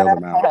to help bail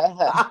them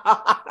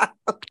out.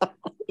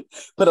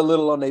 Put a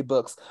little on their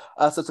books.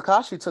 So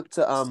Tekashi took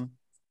to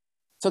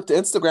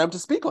Instagram to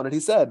speak on it.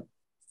 He said,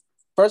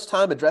 "First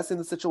time addressing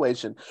the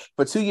situation.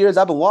 For 2 years,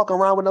 I've been walking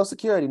around with no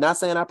security. Not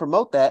saying I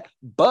promote that,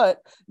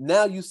 but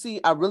now you see,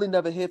 I really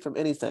never hid from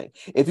anything.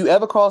 If you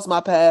ever crossed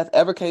my path,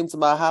 ever came to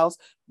my house,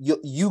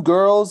 you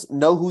girls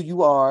know who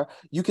you are.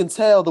 You can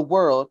tell the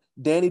world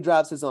Danny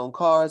drives his own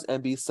cars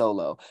and be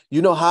solo.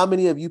 You know how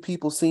many of you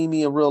people see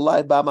me in real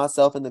life by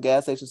myself in the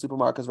gas station,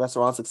 supermarkets,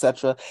 restaurants,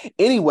 etc.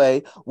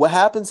 Anyway, what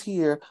happens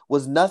here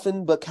was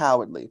nothing but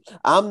cowardly.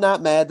 I'm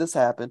not mad this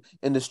happened.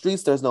 In the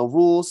streets, there's no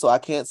rules, so I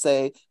can't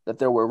say that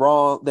they were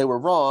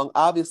wrong.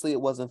 Obviously,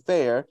 it wasn't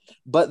fair,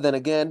 but then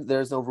again,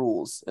 there's no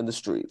rules in the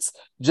streets.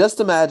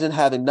 Just imagine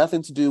having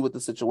nothing to do with the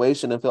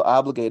situation and feel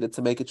obligated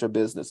to make it your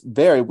business.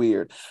 Very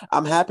weird.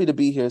 I'm happy to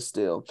be here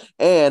still.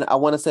 And I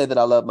want to say that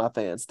I love my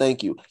fans.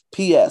 Thank you.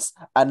 P.S.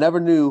 I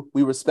never knew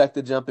we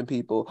respected jumping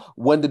people.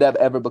 When did that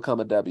ever become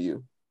a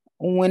W?"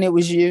 When it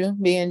was you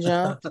being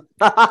jumped.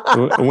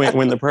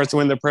 when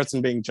the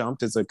person being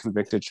jumped is a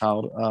convicted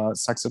child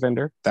sex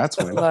offender. That's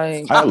when.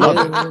 Like, I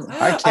love it.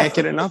 I can't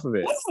get enough of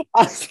it.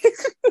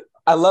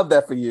 I love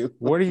that for you.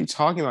 What are you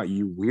talking about,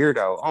 you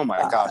weirdo? Oh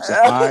my gosh.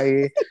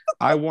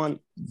 I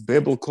want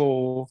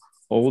biblical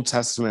Old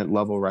Testament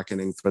level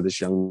reckoning for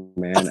this young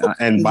man.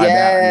 And by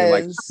that, I mean,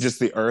 like, just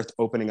the earth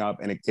opening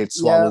up and it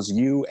swallows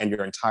you and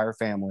your entire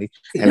family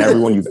and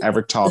everyone you've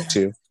ever talked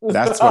to.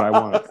 That's what I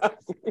want.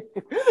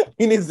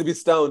 He needs to be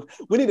stoned.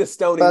 We need a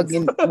stoning.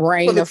 Fucking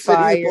rain of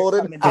fire.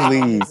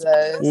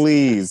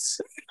 Please.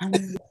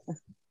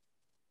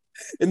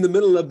 In the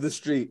middle of the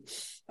street.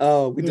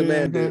 We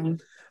demand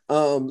it.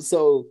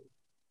 So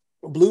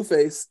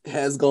Blueface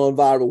has gone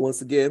viral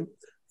once again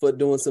for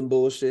doing some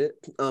bullshit.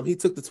 He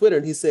took to Twitter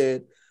and he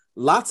said,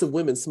 "Lots of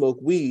women smoke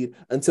weed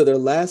until their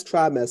last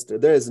trimester.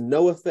 There is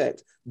no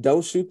effect.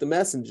 Don't shoot the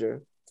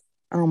messenger."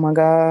 Oh my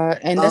God.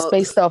 And that's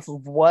based off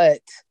of what?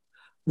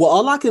 Well,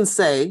 all I can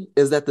say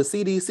is that the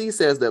CDC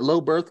says that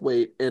low birth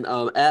weight and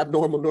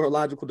abnormal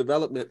neurological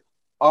development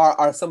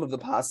are some of the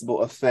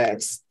possible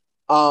effects.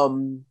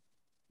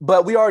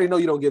 But we already know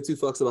you don't give two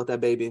fucks about that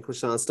baby in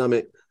Krishan's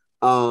stomach.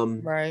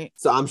 Right.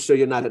 So I'm sure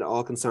you're not at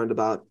all concerned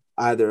about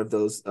either of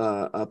those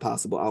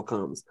possible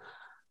outcomes.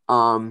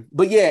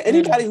 But yeah,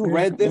 anybody who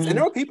read this, and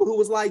there were people who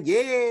was like,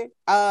 "Yeah,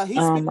 he's."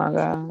 Oh my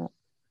God.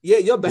 Yeah,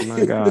 your baby. Oh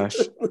my gosh.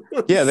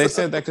 Yeah, they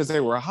said that because they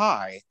were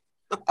high.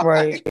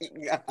 Right.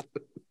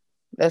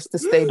 That's the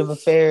state of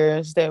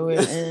affairs that we're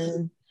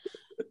in.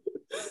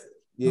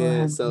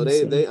 Yeah, so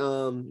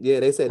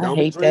they said, "Don't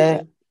hate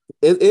that."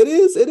 It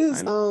is.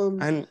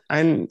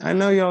 I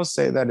know y'all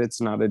say that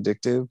it's not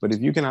addictive, but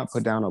if you cannot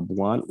put down a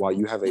blunt while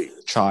you have a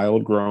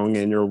child growing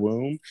in your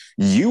womb,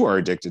 you are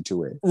addicted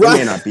to it. Right. It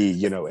may not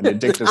be, an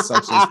addictive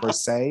substance per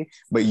se,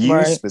 but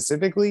you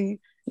specifically,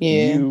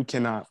 you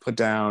cannot put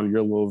down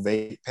your little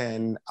vape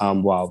pen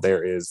while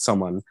there is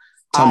someone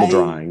tumble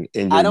drying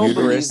in your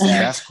uterus.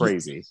 That's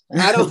crazy.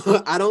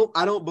 I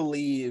don't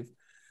believe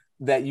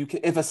that you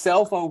can. If a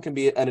cell phone can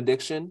be an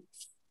addiction,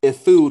 if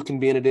food can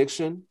be an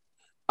addiction,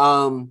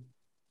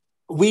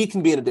 weed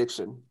can be an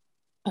addiction.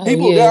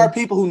 There are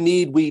people who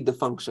need weed to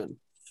function.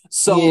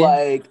 So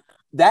like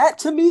that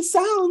to me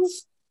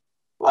sounds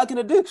like an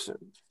addiction.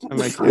 I'm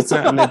like, it's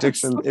not an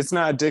addiction. It's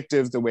not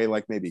addictive the way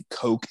like maybe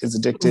Coke is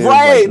addictive.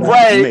 Right.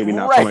 Maybe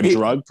not from a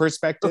drug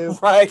perspective,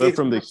 but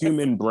from the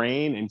human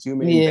brain and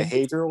human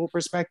behavioral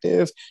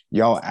perspective,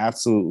 y'all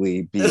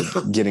absolutely be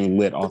getting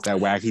lit off that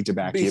wacky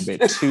tobacco a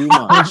bit too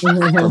much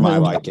for my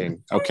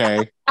liking.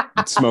 Okay,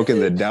 smoking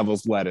the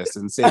devil's lettuce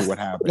and seeing what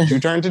happens. You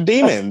turn to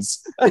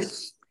demons.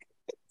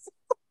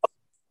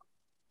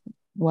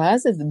 Why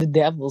is it the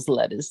devil's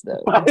lettuce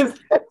though?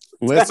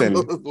 Listen,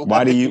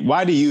 why do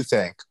you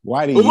think?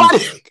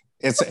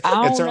 It's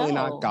certainly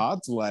not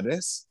God's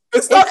lettuce.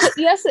 It's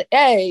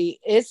hey,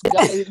 it's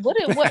God.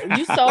 What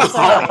you saw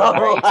something, right?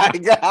 Oh my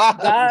God.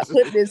 God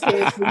put this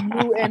here for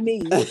you and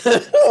me.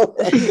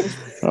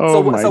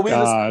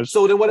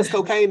 So then what is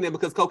cocaine then?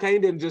 Because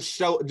cocaine didn't just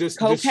show up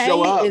because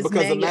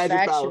of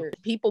magic power.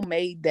 People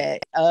made that.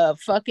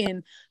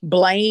 Fucking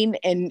Blaine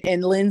and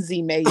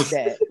Lindsay made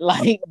that.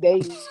 Like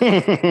they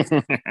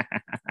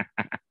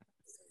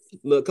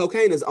look,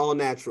 cocaine is all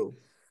natural.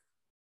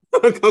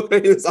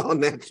 Cocaine is all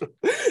natural.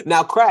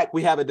 Now crack,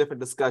 we have a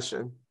different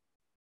discussion.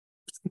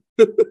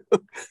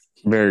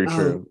 Very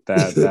true.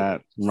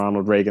 That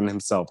Ronald Reagan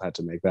himself had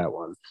to make that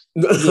one.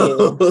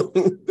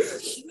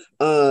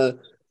 Yeah.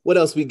 What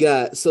else we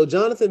got? So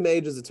Jonathan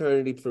Major's his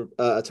attorney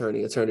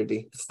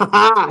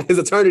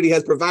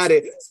has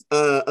provided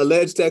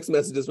alleged text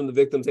messages from the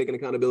victim taking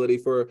accountability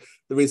for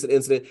the recent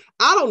incident.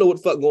 I don't know what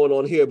the fuck going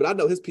on here, but I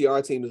know his PR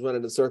team is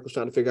running in circles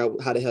trying to figure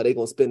out how the hell they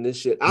gonna spin this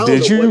shit.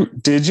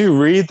 Did you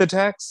read the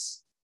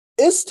text?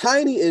 It's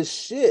tiny as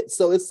shit.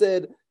 So it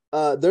said,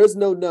 there's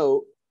no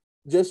note,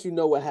 just you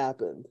know what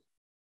happened.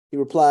 He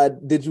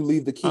replied, did you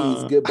leave the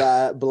keys?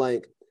 Goodbye,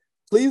 blank.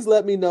 Please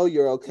let me know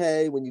you're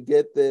okay when you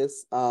get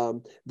this.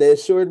 They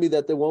assured me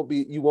that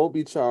you won't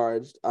be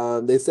charged.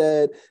 They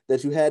said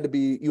that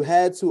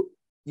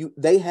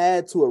they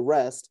had to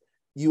arrest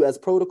you as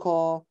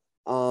protocol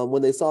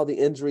when they saw the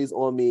injuries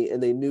on me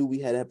and they knew we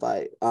had a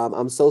fight.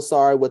 I'm so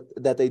sorry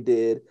that they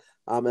did.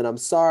 And I'm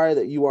sorry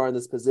that you are in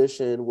this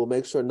position. We'll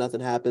make sure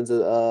nothing happens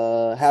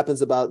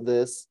about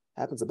this.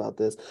 I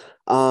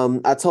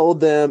told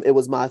them it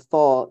was my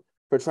fault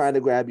for trying to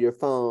grab your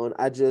phone.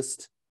 I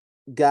just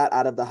got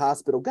out of the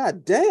hospital.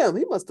 God damn,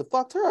 he must have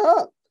fucked her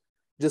up.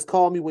 Just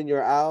call me when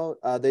you're out.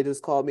 They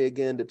just called me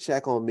again to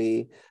check on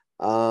me.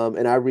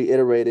 And I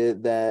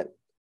reiterated that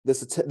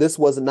this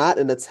was not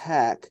an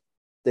attack.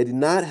 They did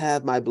not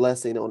have my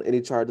blessing on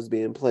any charges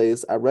being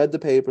placed. I read the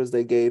papers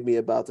they gave me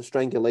about the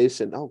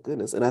strangulation. Oh,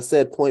 goodness. And I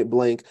said point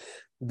blank,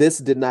 this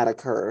did not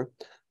occur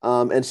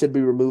and should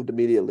be removed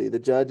immediately. The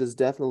judge is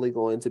definitely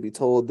going to be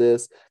told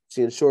this.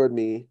 She ensured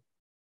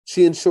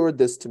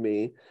this to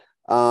me.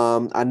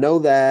 I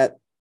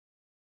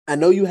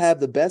know you have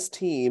the best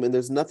team and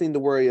there's nothing to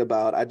worry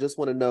about. I just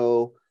want to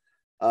know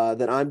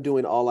that I'm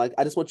doing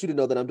I just want you to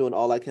know that I'm doing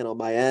all I can on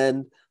my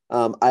end.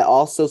 I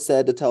also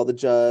said to tell the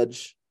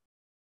judge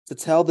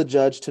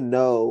to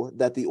know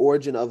that the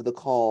origin of the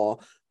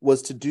call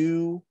was to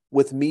do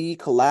with me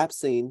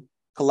collapsing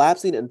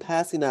and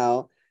passing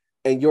out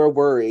and your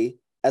worry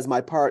as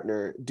my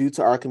partner due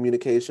to our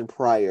communication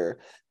prior.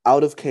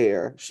 Out of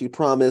care, she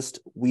promised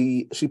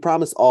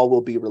all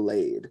will be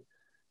relayed.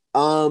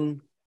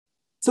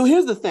 So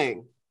here's the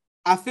thing.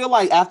 I feel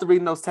like after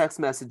reading those text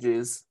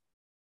messages,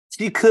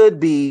 she could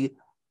be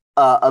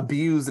an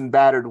abused and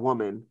battered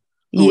woman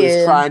who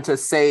is trying to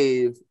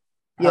save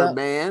her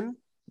man.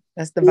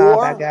 That's the vibe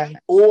I got.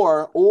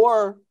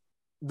 Or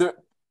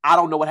I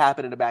don't know what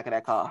happened in the back of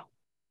that car.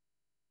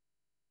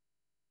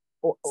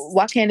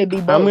 Why can't it be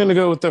both? I'm gonna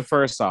go with the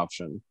first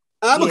option.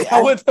 I'm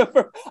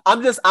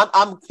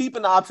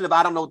keeping the option of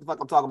I don't know what the fuck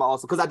I'm talking about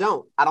also because I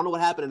don't know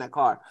what happened in that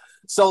car.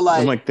 So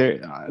like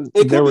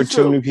there were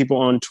too many people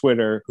on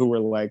Twitter who were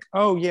like,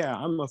 oh yeah,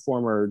 I'm a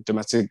former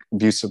domestic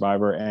abuse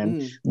survivor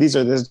and these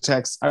are the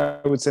texts I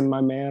would send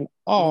my man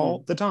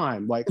all the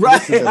time. Like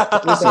this is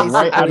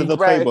right out of the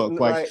playbook.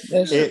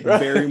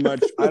 Very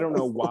much I don't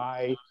know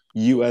why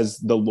you as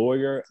the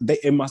lawyer,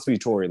 it must be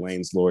Tory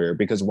Lane's lawyer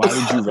because why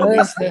would you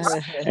release this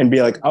and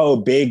be like, oh,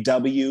 big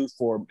W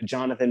for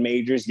Jonathan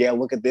Majors. Yeah,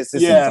 look at this.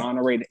 This is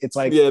exonerated. It's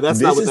like, that's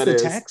this is the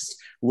text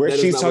where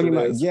she's talking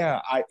about,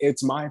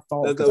 it's my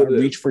fault because I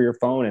reached for your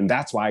phone and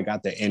that's why I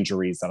got the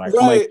injuries that I'm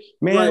like,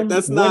 man,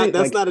 that's not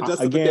a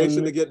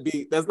justification to get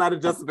beat. That's not a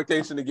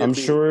justification to get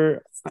beat.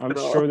 I'm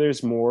sure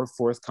there's more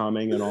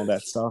forthcoming and all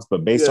that stuff,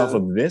 but based off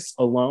of this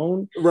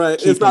alone,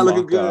 it's not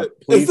looking good.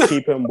 Please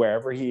keep him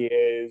wherever he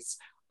is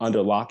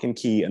under lock and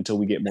key until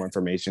we get more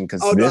information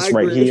because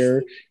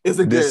here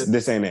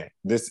this ain't it.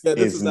 This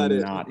is not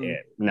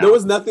it. No. There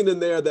was nothing in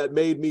there that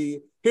made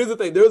me. Here's the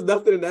thing. There was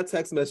nothing in that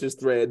text message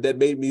thread that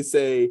made me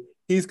say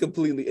he's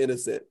completely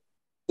innocent.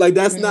 Like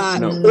that's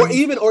not, or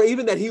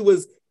even that he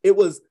was. It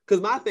was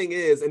because my thing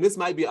is, and this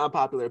might be an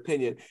unpopular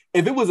opinion,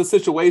 if it was a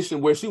situation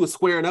where she was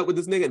squaring up with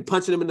this nigga and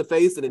punching him in the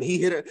face and then he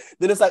hit her,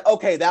 then it's like,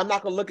 okay, I'm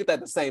not going to look at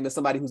that the same as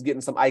somebody who's getting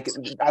some I've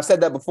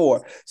said that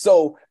before.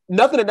 So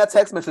nothing in that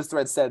text message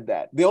thread said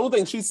that. The only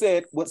thing she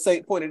said,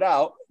 pointed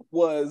out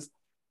was,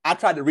 I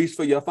tried to reach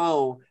for your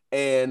phone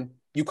and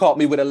you caught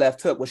me with a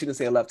left hook. Well, she didn't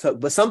say a left hook,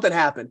 but something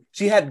happened.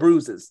 She had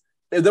bruises.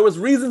 There was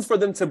reasons for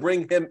them to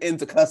bring him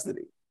into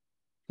custody.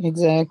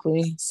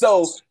 Exactly.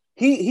 So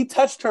he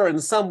touched her in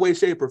some way,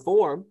 shape, or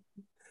form,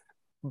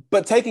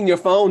 but taking your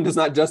phone does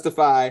not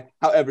justify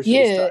however she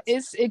was touched.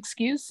 It's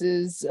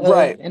excuses of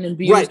an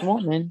abused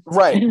woman.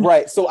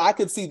 Right. So I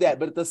could see that,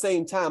 but at the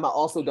same time, I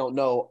also don't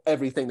know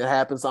everything that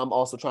happens. So I'm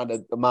also trying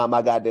to mind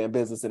my goddamn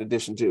business in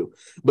addition to.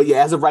 But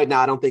yeah, as of right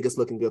now, I don't think it's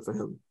looking good for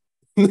him.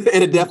 And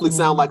it definitely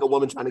sounds like a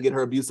woman trying to get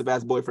her abusive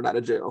ass boyfriend out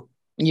of jail.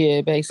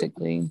 Yeah,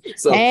 basically.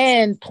 So,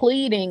 and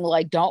pleading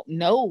like, don't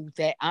know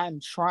that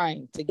I'm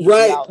trying to get you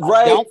out.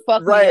 Right, Don't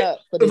fuck me up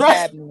for this right.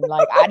 happening.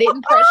 Like, I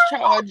didn't press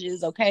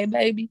charges, okay,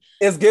 baby?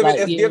 It's given,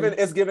 like,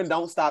 it's given,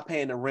 don't stop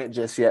paying the rent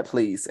just yet,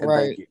 please. And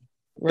right. thank you.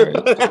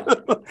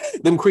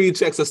 Right. Them Creed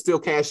checks are still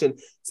cashing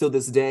till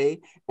this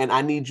day. And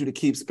I need you to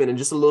keep spending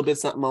just a little bit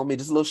something on me,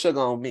 just a little sugar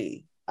on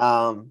me.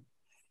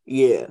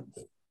 Yeah.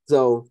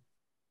 So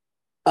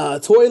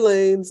Tory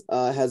Lanez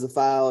has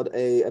filed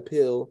a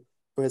appeal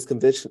for his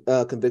conviction.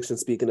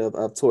 Speaking of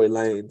Tory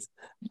Lanez,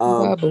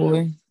 oh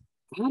boy,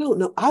 I don't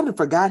know. I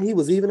forgot he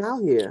was even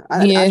out here.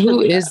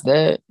 Who is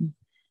that?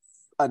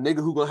 A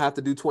nigga who gonna have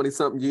to do 20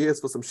 something years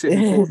for some shit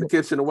he pulled in the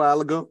kitchen a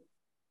while ago.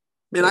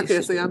 And I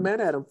can't say I'm mad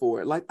at him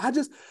for it. Like,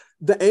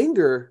 the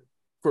anger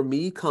for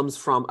me comes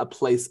from a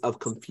place of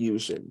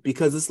confusion,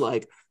 because it's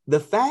like the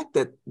fact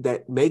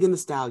that Megan Thee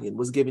Stallion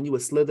was giving you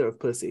a slither of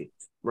pussy,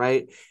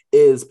 right,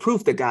 is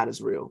proof that God is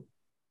real,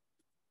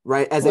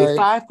 right? As a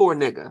 5'4"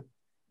 nigga,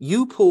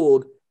 you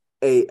pulled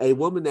a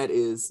woman that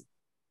is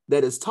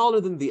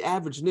taller than the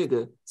average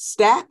nigga,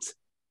 stacked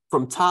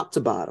from top to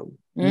bottom,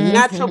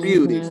 natural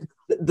beauty.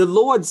 The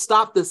Lord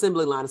stopped the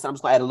assembly line and said, I'm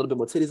just gonna add a little bit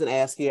more titties and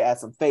ass here, add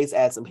some face,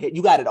 add some head.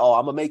 You got it all.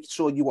 I'm gonna make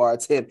sure you are a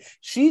 10.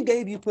 She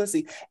gave you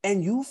pussy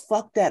and you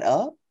fucked that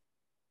up.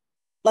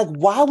 Like,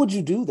 why would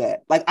you do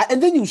that? Like,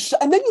 and then you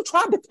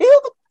tried to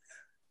kill them.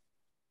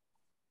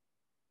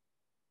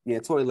 Yeah,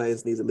 Tory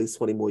Lanez needs at least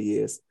 20 more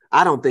years.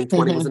 I don't think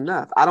 20 was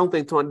enough. I don't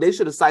think 20. They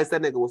should have sized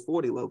that nigga with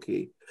 40 low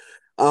key.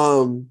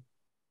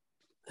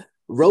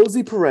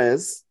 Rosie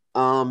Perez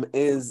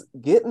is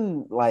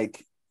getting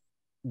like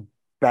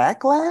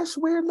backlash,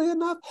 weirdly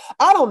enough.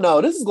 I don't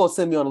know. This is going to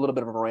send me on a little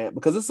bit of a rant,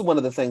 because this is one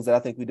of the things that I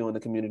think we do in the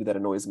community that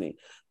annoys me.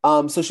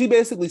 So she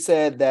basically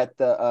said that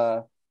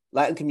the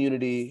Latin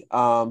community,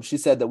 she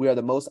said that we are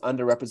the most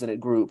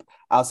underrepresented group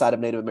outside of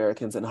Native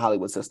Americans in the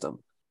Hollywood system.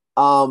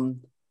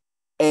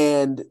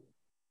 And,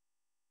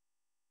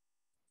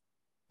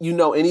 you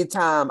know,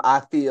 anytime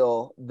I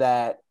feel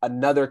that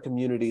another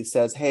community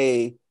says,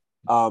 hey,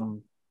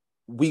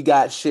 we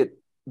got shit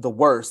the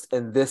worst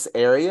in this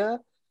area,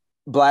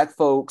 Black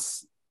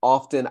folks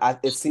often,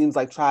 it seems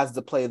like, tries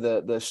to play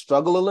the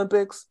struggle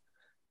Olympics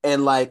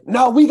and like,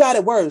 no, we got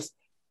it worse.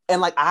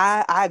 And like,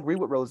 I agree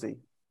with Rosie.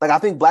 Like, I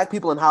think Black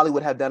people in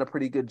Hollywood have done a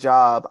pretty good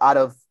job out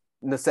of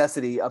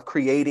necessity of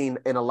creating,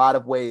 in a lot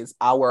of ways,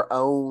 our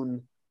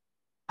own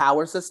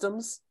power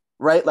systems,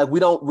 right? Like, we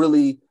don't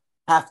really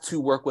have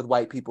to work with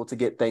white people to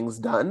get things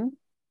done.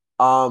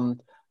 And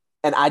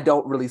I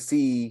don't really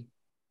see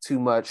too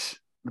much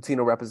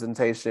Latino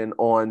representation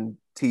on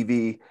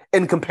TV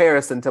in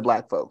comparison to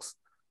Black folks.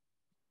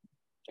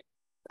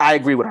 I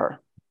agree with her.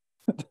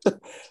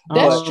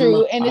 That's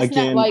true. And it's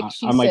not like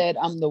she said,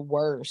 I'm the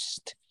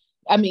worst.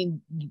 I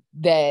mean,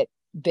 that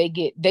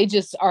they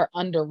just are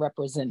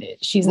underrepresented.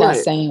 She's not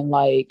saying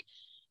like,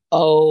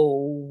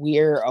 oh,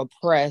 we're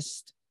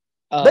oppressed.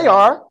 They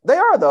are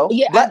though.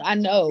 Yeah, I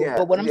know. Yeah,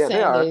 but what I'm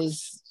saying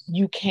is,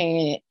 you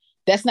can't,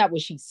 that's not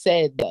what she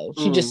said though.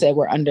 She just said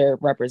we're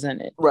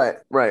underrepresented.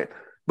 Right.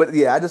 But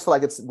yeah, I just feel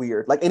like it's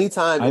weird. Like,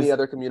 anytime any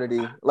other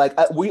community, like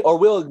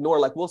we'll ignore,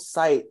 like, we'll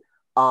cite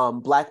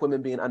Black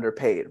women being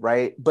underpaid,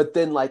 right? But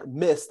then like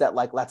miss that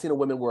like Latino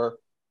women were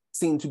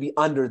seen to be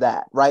under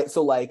that, right?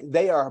 So like,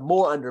 they are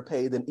more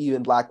underpaid than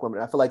even Black women.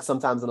 I feel like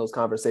sometimes in those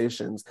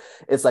conversations,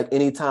 it's like,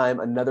 anytime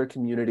another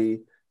community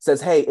says,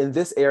 hey, in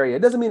this area,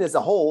 it doesn't mean it's a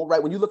whole,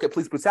 right? When you look at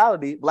police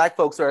brutality, Black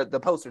folks are the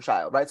poster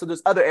child, right? So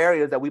there's other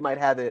areas that we might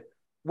have it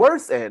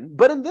worse in,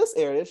 but in this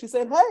area, she's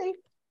saying, hey,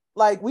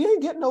 like, we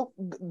ain't getting no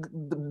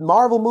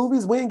Marvel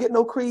movies, we ain't getting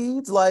no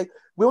Creeds, like,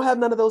 we don't have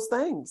none of those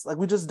things, like,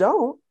 we just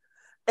don't.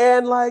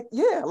 And like,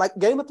 yeah, like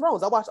Game of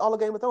Thrones, I watched all of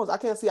Game of Thrones. I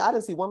didn't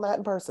see one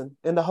Latin person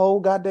in the whole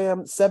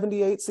goddamn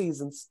 78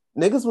 seasons.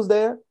 Niggas was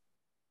there.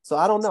 So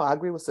I don't know. I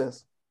agree with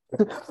sis.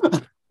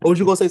 What was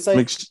you gonna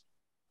say?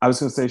 I was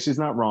gonna say she's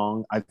not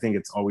wrong. I think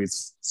it's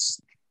always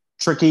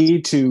tricky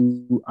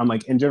to, I'm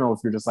like, in general, if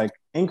you're just like,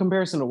 in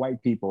comparison to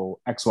white people,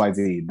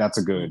 XYZ, that's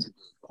a good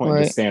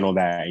point to stand on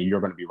that, and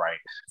you're gonna be right.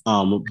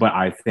 But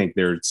I think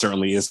there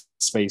certainly is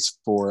space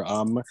for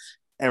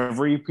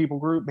every people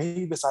group,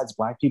 maybe besides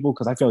Black people,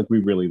 because I feel like we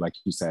really, like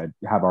you said,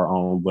 have our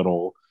own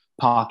little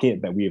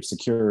pocket that we have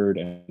secured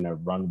and have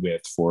run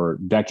with for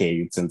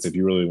decades. Since, if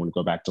you really want to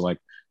go back to like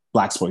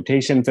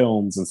Blaxploitation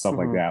films and stuff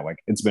like that, like,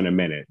 it's been a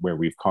minute where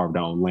we've carved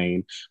our own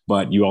lane.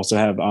 But you also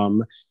have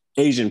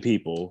Asian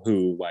people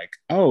who like,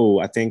 oh,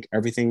 I think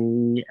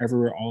Everything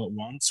Everywhere All at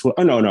Once.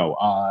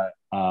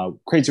 Well,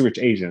 Crazy Rich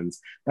Asians.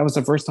 That was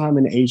the first time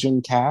an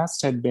Asian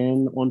cast had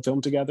been on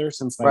film together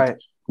since like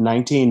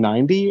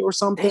 1990 or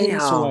something. Damn.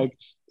 So like,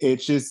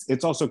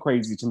 it's also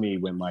crazy to me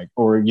when like,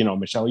 or, you know,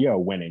 Michelle Yeoh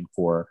winning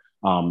for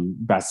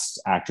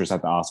Best Actress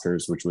at the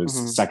Oscars, which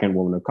was second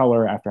woman of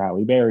color after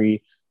Halle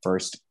Berry.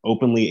 first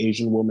openly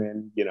Asian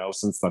woman,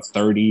 since the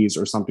 30s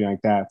or something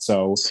like that.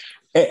 So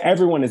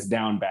everyone is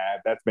down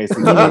bad. That's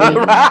basically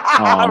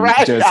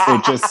right.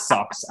 It just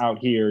sucks out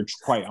here,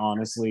 quite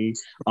honestly.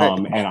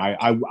 And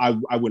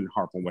I wouldn't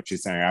harp on what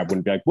she's saying. I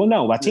wouldn't be like, well,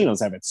 no,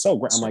 Latinos have it so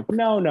great. I'm like,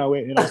 no,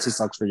 it also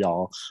sucks for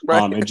y'all.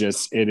 Right.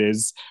 It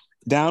is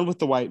down with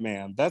the white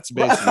man. That's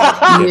basically what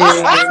I'm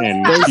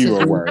getting at in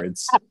fewer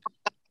words.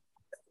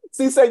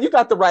 See, say you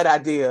got the right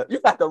idea. You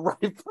got the right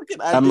fucking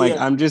idea. I'm like,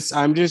 I'm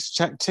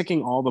just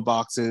ticking all the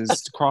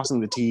boxes, crossing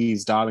the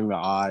T's, dotting the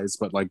I's,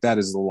 but like that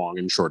is the long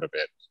and short of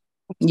it.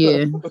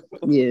 Yeah.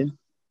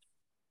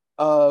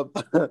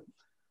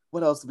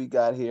 What else we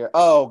got here?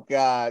 Oh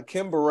God,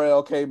 Kim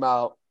Burrell came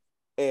out,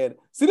 and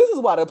see, this is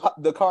why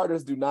the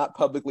Carters do not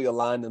publicly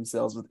align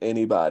themselves with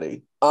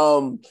anybody.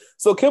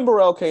 So Kim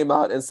Burrell came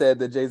out and said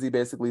that Jay-Z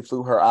basically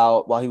flew her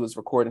out while he was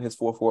recording his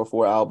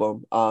 444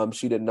 album.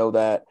 She didn't know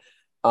that.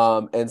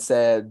 And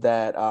said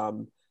that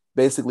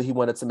basically he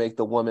wanted to make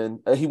the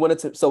woman,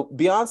 so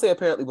Beyonce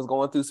apparently was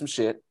going through some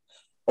shit,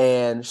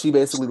 and she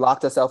basically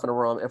locked herself in a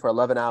room, and for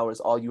 11 hours,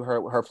 all you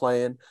heard her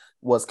playing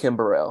was Kim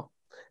Burrell.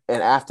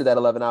 And after that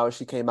 11 hours,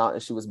 she came out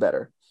and she was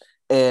better.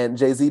 And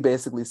Jay-Z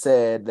basically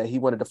said that he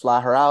wanted to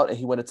fly her out and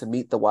he wanted to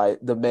meet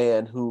the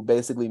man who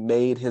basically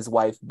made his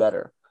wife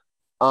better.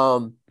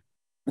 Now,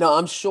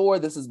 I'm sure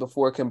this is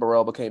before Kim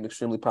Burrell became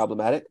extremely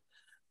problematic.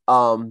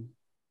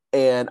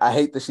 And I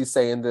hate that she's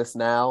saying this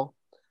now.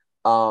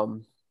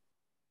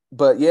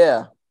 But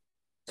yeah,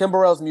 Kim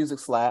Burrell's music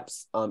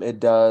slaps.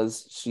 It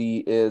does. She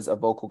is a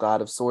vocal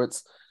god of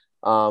sorts.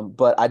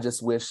 But I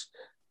just wish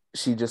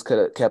she just could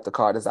have kept the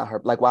Carters out her.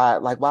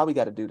 Why we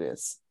got to do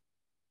this?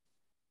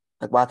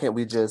 Like, why can't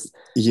we just...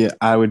 Yeah,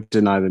 I would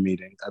deny the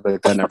meeting. I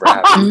bet that never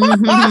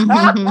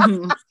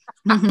happened.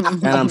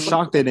 And I'm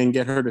shocked they didn't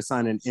get her to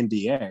sign an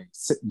NDA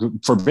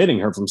forbidding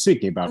her from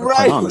speaking about it.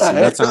 Quite honestly,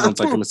 that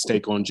sounds like a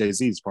mistake on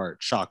Jay-Z's part.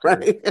 Shocker.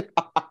 Right.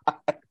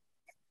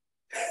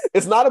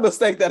 It's not a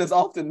mistake that is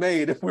often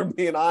made, if we're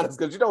being honest,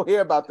 because you don't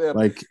hear about them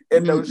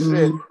in no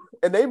shit.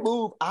 And they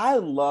move. I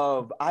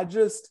love how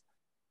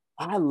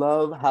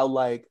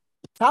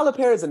Tyler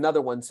Perry is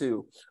another one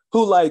too,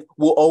 who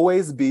will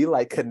always be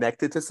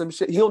connected to some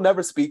shit. He'll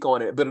never speak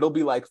on it, but it'll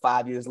be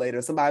 5 years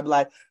later. Somebody be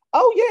like,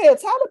 oh yeah,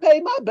 Tyler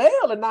paid my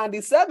bail in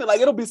 97.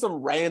 It'll be some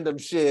random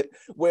shit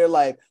where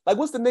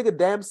what's the nigga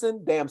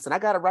Damson? I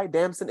got it right,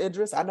 Damson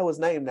Idris. I know his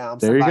name now.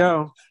 There you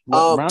go.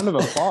 Round of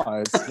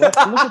applause. Look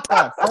at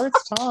that.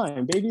 First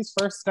time, baby's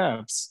first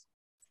steps.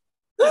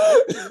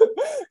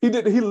 He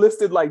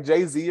listed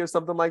Jay-Z or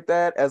something like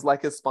that as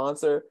his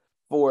sponsor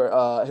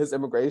for his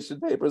immigration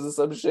papers or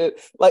some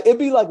shit. It'd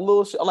be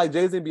little shit,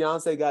 Jay-Z and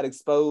Beyonce got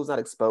not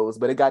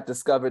exposed, but it got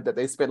discovered that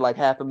they spent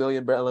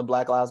 $500,000 barreling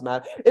Black Lives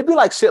Matter. It'd be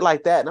shit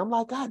like that. And I'm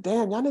like, God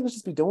damn, y'all niggas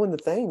just be doing the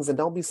things and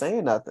don't be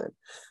saying nothing.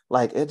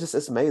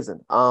 It's amazing.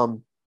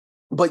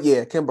 But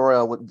yeah, Kim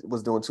Burrell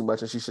was doing too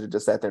much and she should have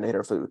just sat there and ate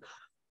her food.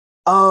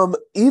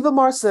 Eva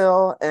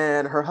Marcel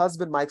and her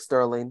husband, Mike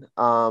Sterling,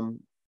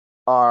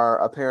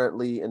 are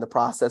apparently in the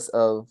process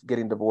of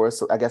getting divorced.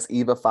 So I guess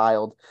Eva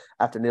filed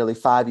after nearly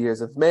 5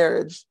 years of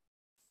marriage.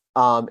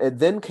 It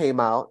then came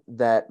out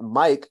that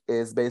Mike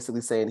is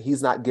basically saying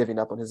he's not giving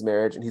up on his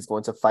marriage and he's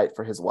going to fight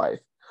for his wife.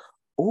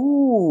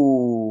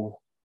 Ooh,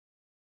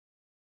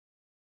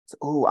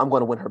 I'm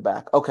going to win her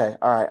back. Okay,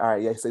 all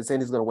right. Yeah, so he's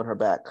saying he's going to win her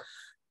back.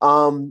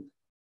 So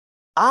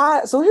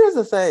here's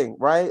the thing,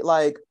 right?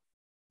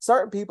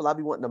 Certain people, I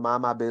be wanting to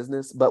mind my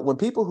business, but when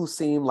people who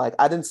seem I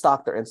didn't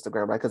stalk their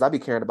Instagram, right? Because I be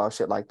caring about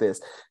shit like this.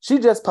 She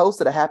just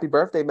posted a happy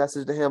birthday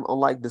message to him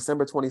on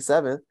December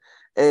 27th,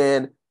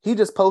 and he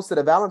just posted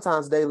a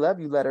Valentine's Day love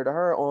you letter to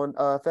her on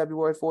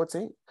February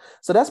 14th.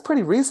 So that's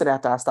pretty recent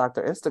after I stalked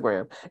their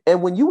Instagram.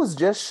 And when you was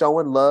just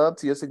showing love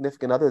to your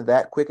significant other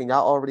that quick and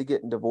y'all already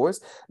getting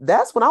divorced,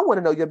 that's when I want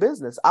to know your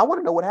business. I want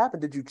to know what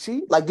happened. Did you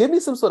cheat? Give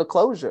me some sort of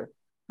closure.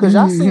 Because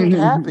y'all seemed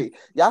happy.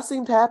 Y'all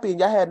seemed happy and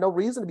y'all had no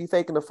reason to be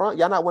faking the front.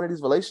 Y'all not one of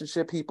these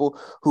relationship people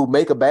who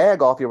make a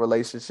bag off your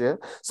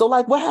relationship. So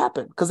what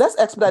happened? Because that's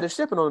expedited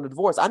shipping on the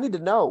divorce. I need to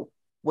know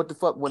what the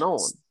fuck went on.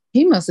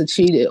 He must have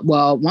cheated.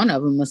 Well, one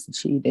of them must have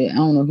cheated. I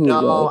don't know who it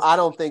was.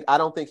 I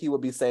don't think he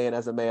would be saying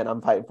as a man,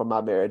 I'm fighting for my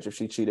marriage if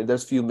she cheated.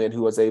 There's few men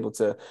who was able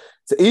to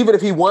even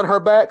if he won her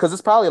back, because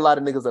there's probably a lot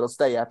of niggas that'll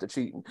stay after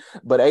cheating.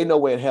 But ain't no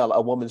way in hell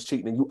a woman's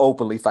cheating and you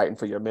openly fighting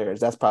for your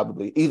marriage. That's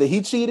probably either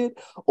he cheated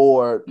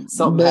or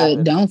something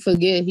happened. But don't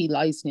forget he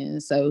light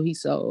skinned, so he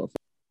saw.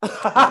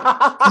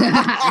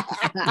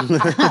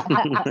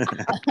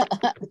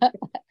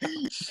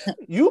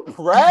 You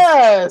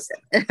pressed.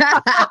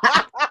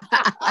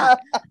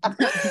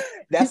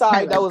 That's all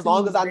right though, as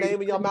long as I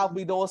name in your mouth,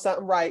 we doing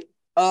something right.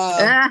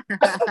 But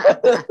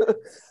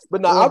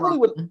no, I really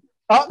would.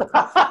 But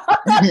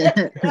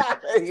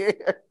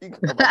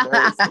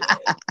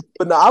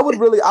no, I would.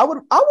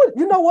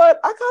 You know what?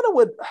 I kind of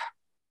would.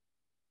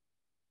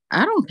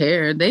 I don't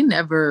care. They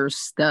never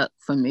stuck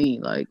for me.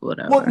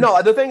 Whatever. Well,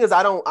 no. The thing is,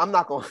 I'm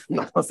not gonna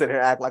sit here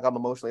and act like I'm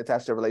emotionally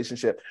attached to a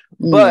relationship.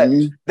 But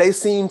they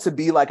seem to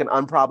be an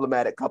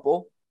unproblematic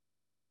couple.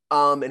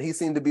 And he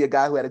seemed to be a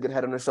guy who had a good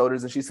head on his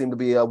shoulders, and she seemed to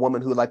be a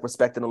woman who like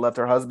respected and loved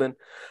her husband.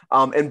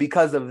 And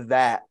because of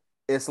that,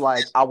 it's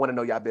like, I want to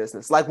know y'all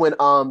business. Like when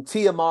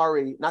Tia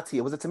Mari, not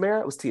Tia, was it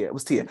Tamara? It was Tia. It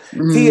was Tia.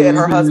 Tia and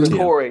her husband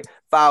Corey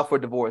filed for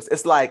divorce.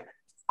 It's like,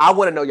 I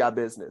want to know y'all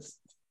business.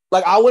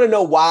 Like, I want to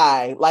know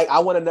why. Like, I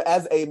want to know,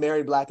 as a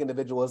married Black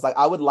individual, it's like,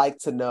 I would like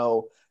to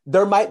know,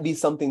 there might be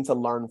something to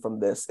learn from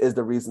this, is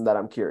the reason that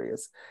I'm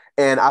curious.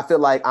 And I feel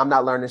like I'm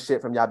not learning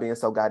shit from y'all being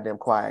so goddamn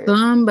quiet.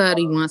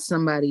 Somebody wants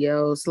somebody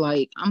else.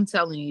 Like, I'm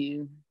telling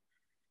you.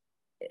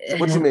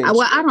 What you mean?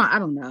 I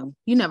don't know.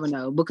 You never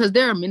know, because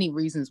there are many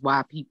reasons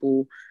why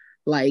people,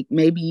 like,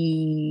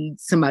 maybe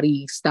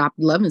somebody stopped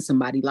loving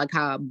somebody, like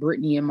how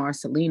Brittany and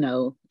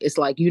Marcelino. It's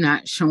like, you're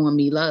not showing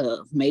me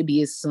love.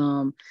 Maybe it's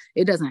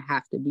it doesn't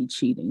have to be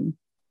cheating.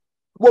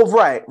 Well,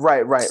 right. Even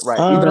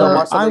though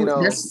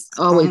Marcelino, that's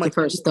always the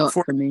first thought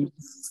for me.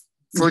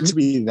 For it to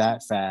be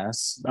that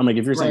fast, I'm like,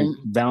 if you're saying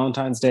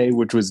Valentine's Day,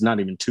 which was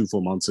not even 2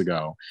 full months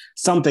ago,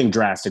 something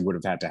drastic would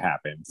have had to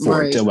happen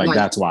for it to, like,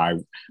 that's why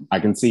I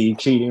can see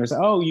cheating or say,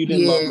 oh, you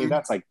didn't love me.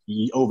 That's like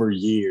over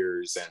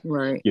years and,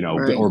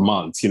 or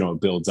months,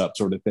 it builds up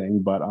sort of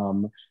thing. But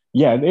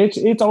yeah,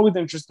 it's always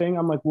interesting.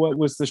 I'm like, what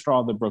was the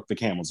straw that broke the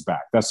camel's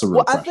back? That's the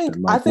real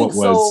question. I think what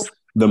was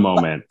the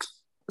moment?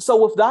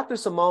 So with Dr.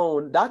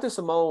 Simone,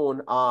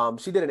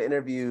 she did an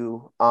interview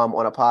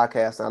on a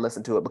podcast, and I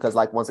listened to it because,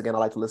 like, once again, I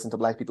like to listen to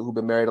Black people who've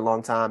been married a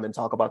long time and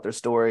talk about their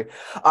story.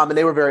 And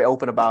they were very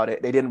open about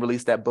it. They didn't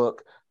release that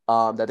book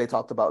that they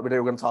talked about, but they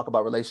were going to talk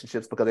about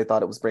relationships because they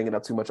thought it was bringing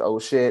up too much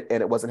old shit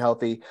and it wasn't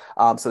healthy.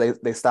 So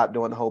they stopped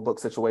doing the whole book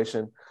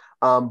situation.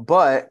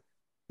 But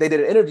they did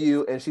an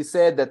interview, and she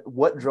said that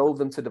what drove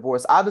them to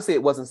divorce, obviously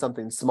it wasn't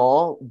something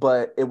small,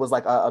 but it was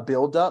like a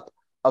buildup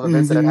of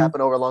events that had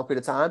happened over a long period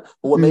of time.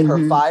 But what made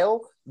her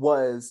file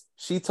was,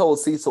 she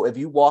told Cecil, if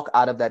you walk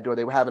out of that door,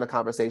 they were having a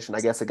conversation,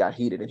 I guess it got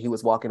heated, and he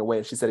was walking away,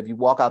 and she said, if you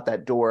walk out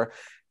that door,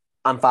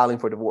 I'm filing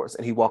for divorce.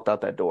 And he walked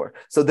out that door.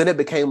 So then it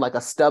became like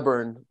a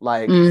stubborn,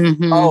 like,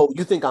 oh,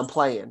 you think I'm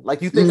playing?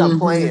 Like, you think I'm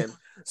playing?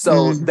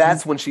 So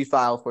that's when she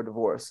filed for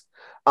divorce.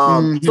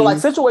 So like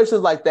situations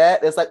like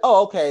that, it's like,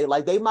 oh, okay,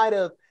 like they might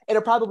have, and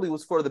it probably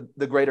was for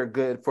the greater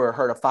good for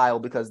her to file,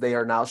 because they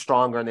are now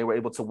stronger and they were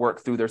able to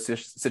work through their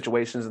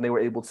situations, and they were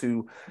able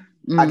to,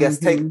 I guess,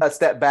 take a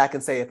step back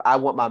and say, if I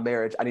want my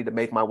marriage, I need to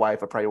make my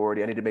wife a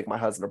priority. I need to make my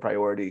husband a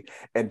priority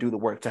and do the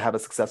work to have a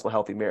successful,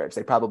 healthy marriage.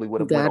 They probably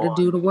would have Gotta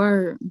do the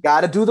work.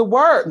 Gotta do the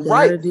work.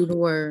 Gotta do the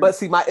work. But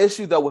see, my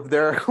issue though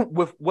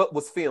with what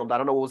was filmed, I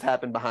don't know what was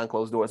happening behind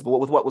closed doors, but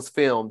with what was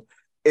filmed,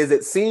 is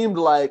it seemed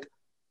like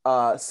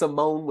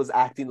Simone was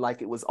acting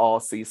like it was all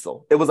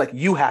Cecil. It was like,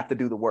 you have to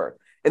do the work.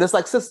 And it's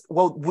like, sis,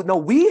 well, no,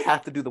 we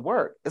have to do the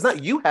work. It's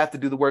not you have to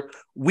do the work.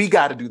 We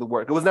got to do the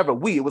work. It was never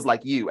we. It was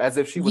like you, as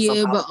if she was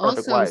somehow but the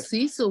perfect also wife.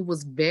 Cecil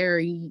was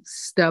very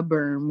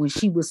stubborn when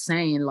she was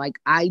saying, like,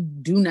 I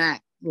do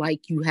not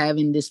like you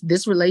having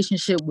this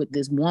relationship with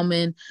this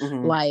woman,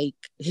 like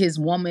his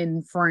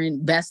woman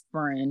friend, best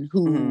friend,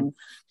 who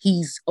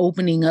he's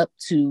opening up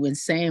to and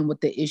saying what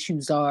the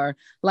issues are.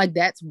 Like,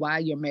 that's why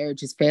your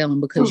marriage is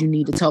failing, because you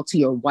need to talk to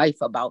your wife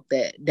about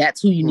that.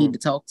 That's who you need to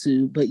talk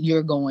to, but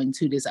you're going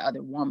to this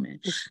other woman.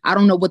 I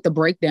don't know what the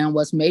breakdown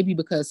was. Maybe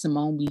because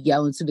Simone be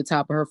yelling to the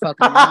top of her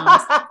fucking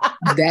lungs.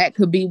 That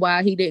could be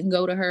why he didn't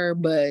go to her,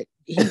 but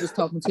he was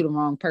talking to the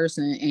wrong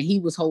person, and he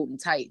was holding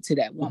tight to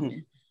that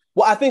woman.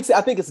 Well, I think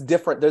it's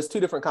different. There's two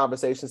different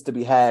conversations to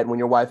be had when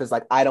your wife is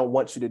like, I don't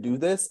want you to do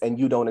this, and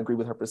you don't agree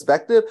with her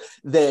perspective.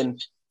 Then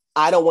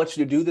I don't want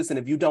you to do this, and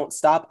if you don't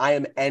stop, I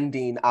am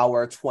ending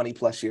our 20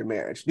 plus year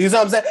marriage. You know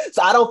what I'm saying?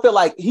 So I don't feel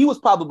like he was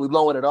probably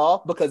blowing it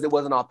off, because it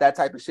wasn't off that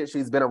type of shit.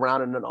 She's been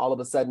around, and then all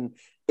of a sudden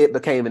it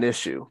became an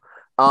issue.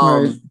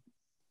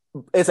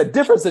 It's a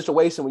different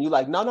situation when you're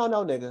like, no,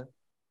 nigga.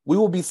 We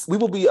will be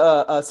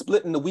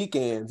splitting the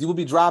weekends. You will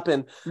be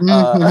dropping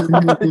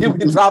you'll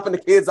be dropping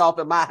the kids off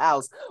at my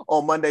house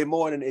on Monday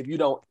morning if you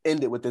don't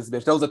end it with this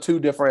bitch. Those are two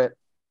different,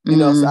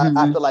 so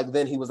I feel like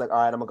then he was like, all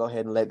right, I'm gonna go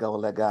ahead and let go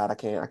and let God. I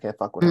can't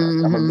fuck with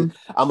her. I'm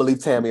gonna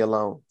leave Tammy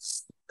alone.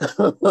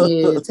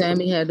 Yeah,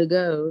 Tammy had to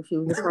go. She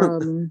was a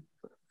problem.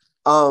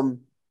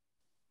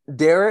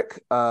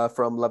 Derek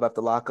from Love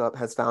After Lockup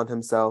has found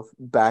himself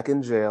back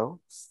in jail.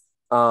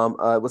 He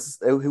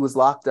was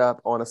locked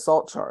up on an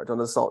assault charge. So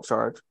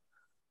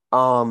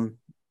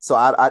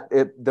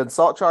the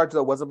assault charge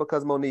though wasn't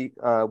because Monique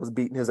was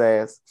beating his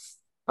ass.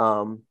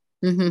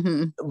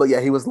 But yeah,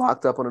 he was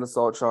locked up on an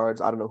assault charge.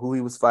 I don't know who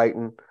he was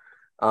fighting,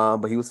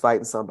 but he was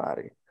fighting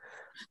somebody.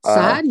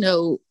 Side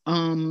note,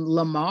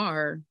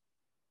 Lamar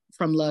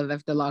from Love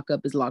After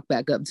Lockup is locked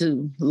back up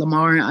too.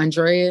 Lamar and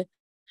Andrea,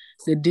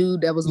 the dude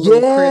that was a little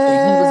crip,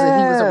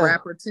 and he was a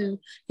rapper too.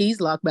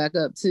 He's locked back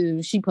up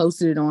too. She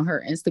posted it on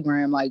her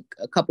Instagram like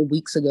a couple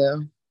weeks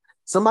ago.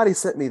 Somebody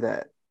sent me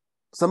that.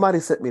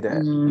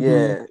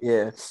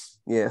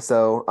 Yeah.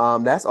 So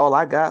that's all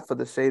I got for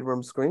the Shade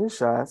Room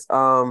screenshots.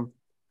 Hold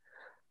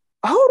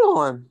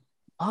on.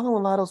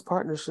 Following Lotto's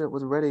partnership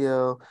with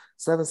Radio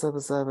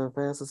 777,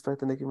 fans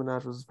suspect that Nicki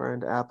Minaj was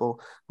referring to Apple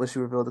when she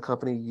revealed the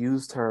company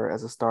used her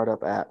as a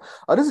startup app.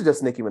 Oh, this is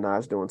just Nicki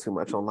Minaj doing too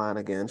much online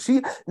again.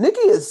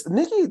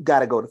 Nicki got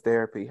to go to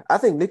therapy. I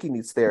think Nicki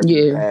needs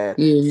therapy bad.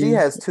 She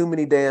has too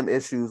many damn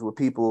issues with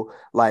people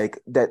like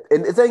that.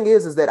 And the thing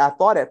is that I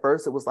thought at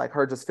first it was like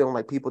her just feeling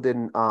like people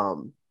didn't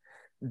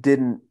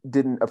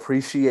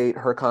appreciate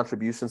her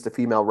contributions to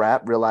female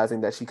rap,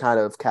 realizing that she kind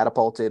of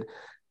catapulted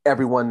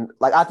everyone.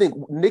 Like, I think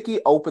Nicki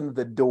opened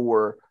the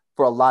door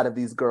for a lot of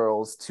these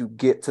girls to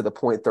get to the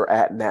point they're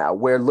at now,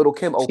 where Lil'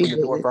 Kim opened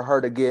the door for her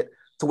to get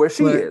to where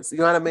she is. You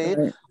know what I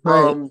mean?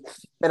 Right.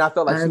 And I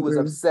felt like she was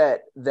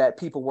upset that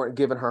people weren't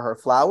giving her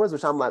flowers,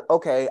 which I'm like,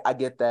 okay, I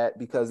get that,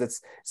 because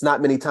it's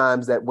not many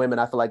times that women,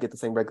 I feel like, get the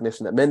same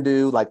recognition that men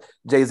do. Like,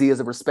 Jay-Z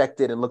is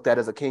respected and looked at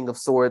as a king of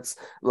sorts.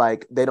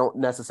 Like, they don't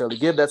necessarily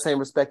give that same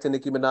respect to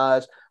Nicki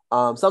Minaj.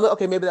 So I'm like,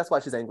 okay, maybe that's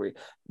why she's angry.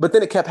 But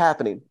then it kept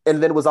happening.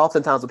 And then it was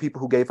oftentimes with people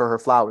who gave her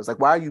flowers.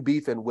 Like, why are you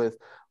beefing with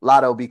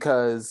Lotto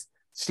because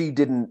she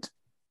didn't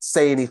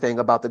say anything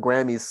about the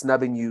Grammys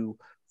snubbing you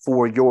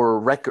for your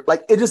record?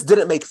 Like, it just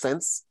didn't make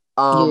sense.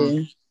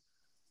 So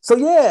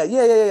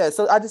yeah.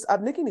 So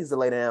Nicki needs to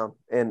lay down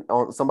and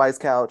on somebody's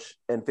couch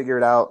and figure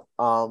it out.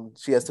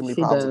 She has too many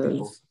problems with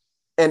people,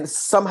 and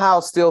somehow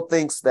still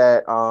thinks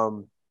that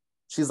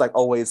she's like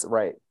always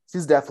right.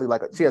 She's definitely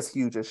she has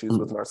huge issues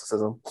with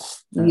narcissism.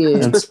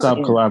 Yeah. And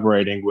stop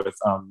collaborating with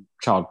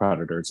child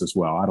predators as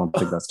well. I don't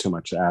think that's too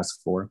much to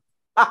ask for.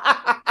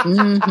 That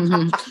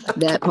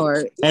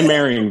part. And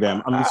marrying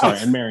them. I'm sorry,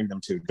 and marrying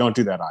them too. Don't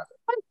do that either.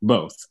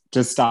 Both.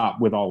 Just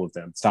stop with all of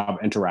them.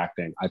 Stop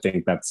interacting. I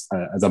think that's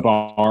as a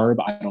Barb,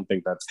 I don't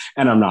think that's,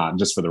 and I'm not,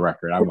 just for the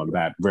record, I'm on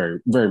that very,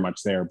 very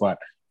much there. But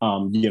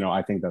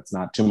I think that's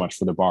not too much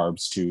for the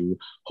Barbs to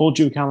hold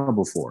you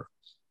accountable for.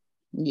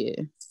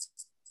 Yeah.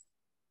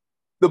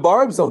 The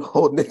Barbs don't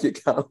hold Nicki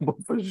accountable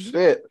for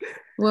shit.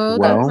 Well,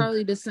 they're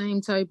probably the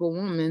same type of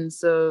woman,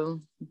 so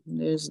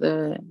there's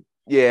that.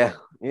 Yeah.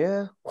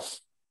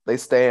 They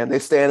stand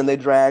and they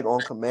drag on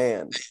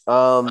command.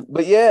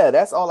 But yeah,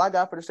 that's all I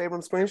got for the Shade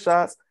Room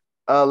screenshots.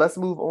 Let's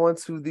move on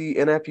to the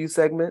NFU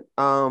segment.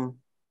 Or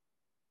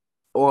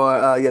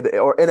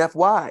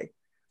NFY.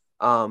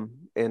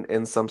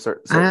 In some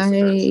certain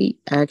I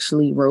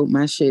actually wrote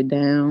my shit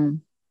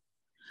down.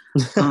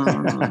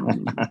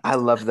 I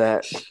love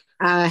that.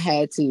 I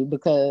had to,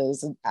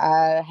 because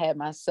I had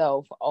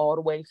myself all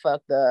the way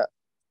fucked up.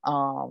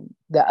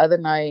 The other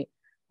night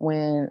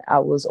when I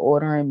was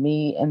ordering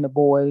me and the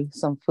boy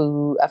some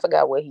food, I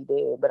forgot what he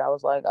did, but I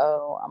was like,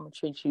 oh, I'm gonna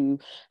treat you.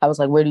 I was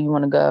like, where do you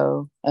want to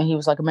go? And he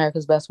was like,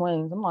 America's Best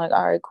Wings. I'm like,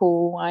 all right,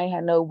 cool. I ain't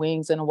had no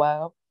wings in a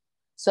while.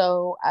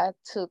 So I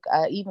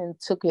even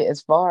took it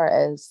as far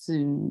as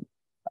to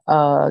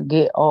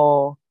get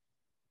all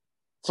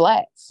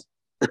flats.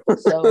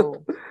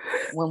 So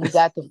when we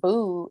got the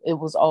food, it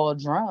was all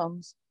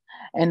drums.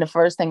 And the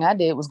first thing I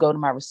did was go to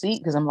my receipt,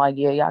 because I'm like,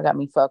 yeah, y'all got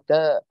me fucked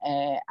up.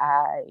 And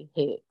I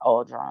hit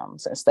all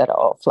drums instead of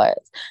all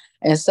flats.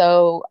 And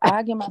so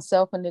I give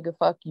myself a nigga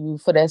fuck you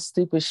for that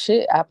stupid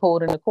shit I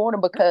pulled in the corner,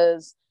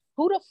 because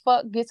who the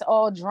fuck gets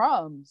all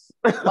drums?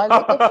 Like,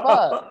 what the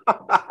fuck?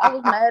 I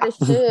was mad as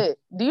shit.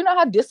 Do you know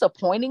how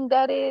disappointing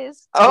that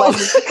is? Like,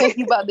 you think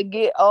you about to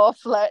get all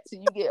flats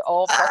and you get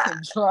all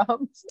fucking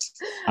drums.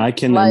 I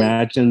can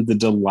imagine the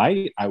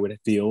delight I would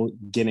feel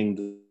getting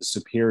the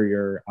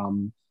superior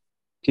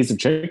piece of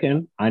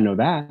chicken. I know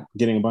that.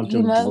 Getting a bunch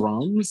of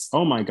drums.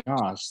 Oh my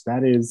gosh,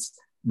 that is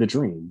the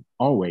dream.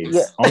 Always.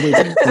 Yeah. Always.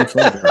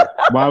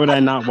 Why would I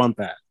not want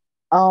that?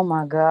 Oh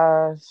my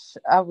gosh.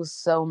 I was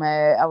so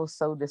mad. I was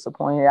so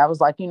disappointed. I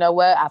was like, you know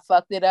what? I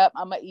fucked it up.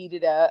 I'm going to eat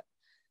it up.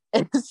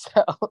 And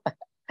so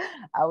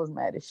I was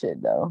mad as shit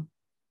though.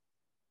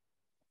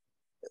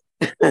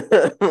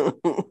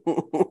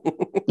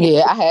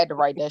 Yeah, I had to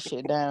write that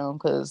shit down,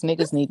 because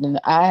niggas need to know.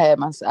 I had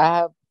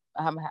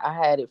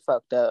it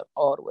fucked up,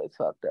 all the way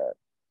fucked up.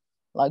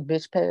 Like,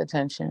 bitch, pay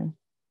attention.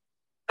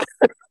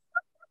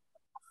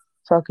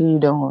 Fuck are you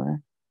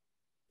doing?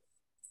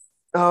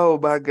 Oh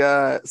my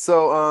God.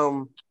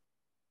 So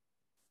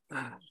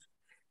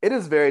it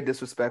is very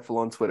disrespectful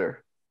on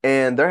Twitter.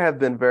 And there have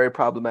been very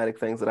problematic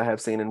things that I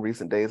have seen in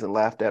recent days and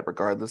laughed at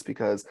regardless,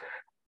 because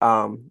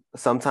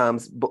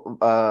sometimes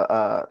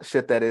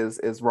shit that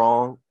is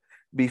wrong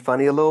be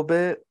funny a little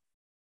bit.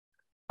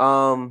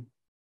 So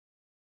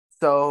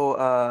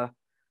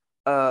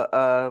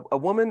a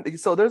woman,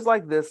 so there's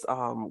like this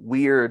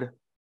weird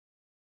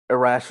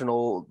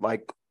irrational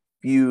like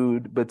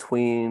feud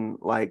between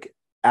like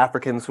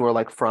Africans who are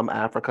like from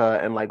Africa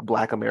and like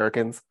Black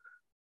Americans.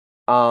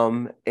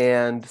 And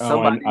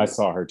somebody I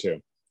saw her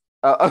too.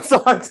 I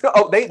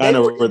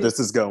know where this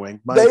is going.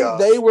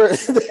 They were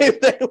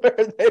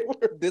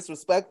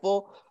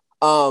disrespectful.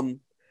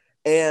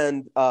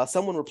 And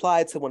someone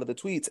replied to one of the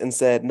tweets and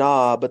said,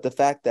 nah, but the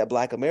fact that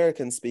Black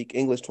Americans speak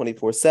English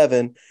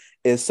 24/7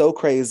 is so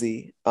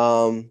crazy.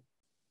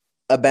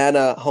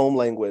 Abana home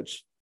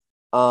language.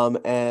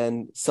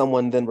 And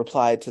someone then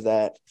replied to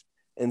that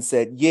and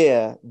said,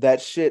 "Yeah,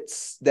 that shit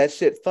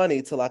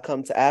funny till I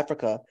come to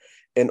Africa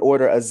and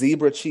order a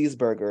zebra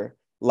cheeseburger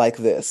like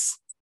this."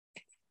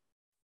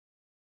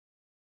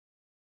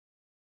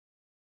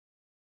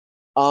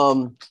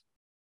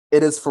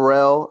 It is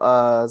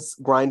Pharrell's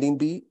grinding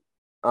beat,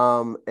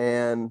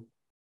 and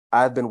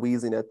I've been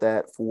wheezing at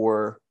that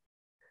for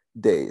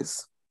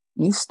days.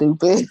 You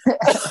stupid.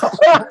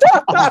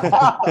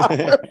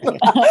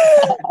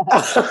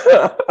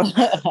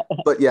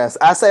 But yes,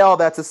 I say all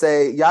that to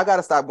say, y'all got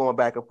to stop going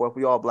back and forth.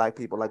 We all Black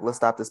people. Like, let's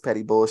stop this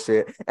petty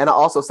bullshit. And I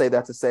also say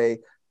that to say,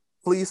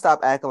 please stop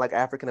acting like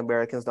African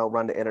Americans don't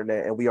run the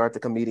internet and we aren't the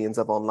comedians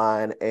of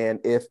online. And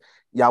if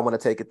y'all want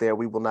to take it there,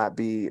 we will not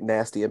be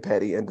nasty and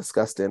petty and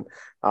disgusting.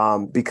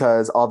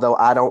 Because although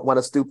I don't want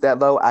to stoop that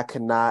low, I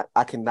cannot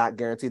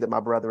guarantee that my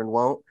brethren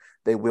won't.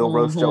 They will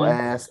roast your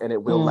ass, and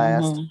it will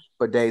last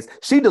for days.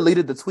 She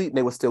deleted the tweet, and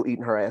they were still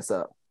eating her ass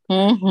up.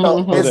 So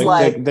it's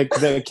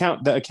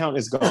the account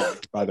is gone.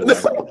 By the way.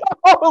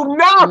 Oh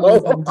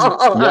no!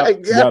 Oh my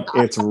God. Yep,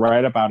 it's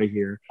right up out of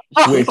here.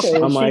 Which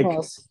I'm like,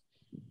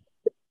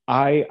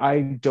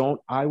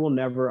 I will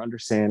never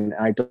understand.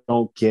 I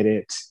don't get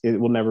it. It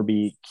will never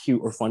be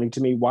cute or funny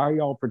to me. Why are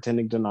y'all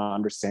pretending to not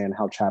understand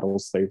how chattel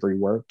slavery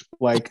worked?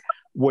 Like,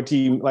 what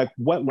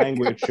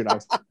language should I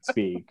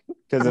speak?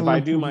 Because if I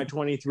do my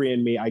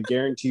 23andMe, I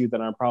guarantee you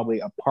that I'm probably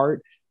a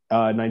part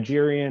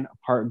Nigerian, a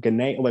part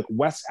Ghanaian, like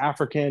West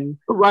African.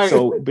 Right.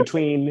 So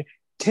between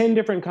 10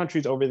 different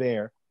countries over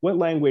there, what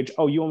language?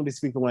 Oh, you want me to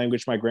speak the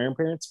language my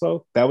grandparents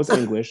spoke? That was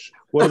English.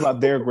 What about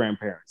their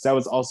grandparents? That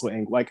was also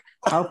English. Like,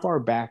 how far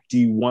back do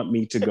you want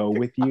me to go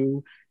with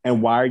you?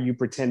 And why are you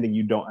pretending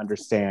you don't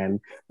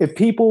understand? If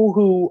people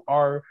who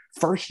are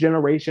first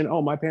generation,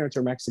 oh, my parents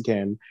are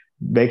Mexican,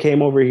 they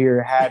came over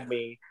here, had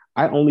me.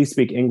 I only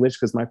speak English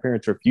because my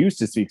parents refused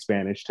to speak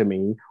Spanish to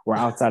me or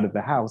outside of the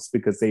house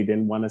because they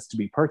didn't want us to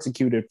be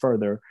persecuted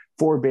further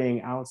for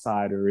being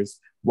outsiders.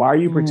 Why are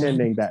you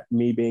pretending that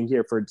me being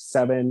here for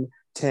 7,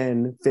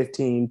 10,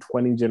 15,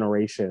 20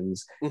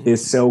 generations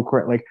is so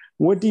correct? Like,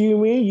 what do you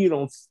mean you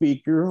don't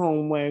speak your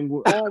home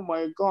language? Oh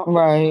my God.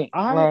 Right.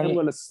 I am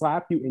going to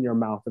slap you in your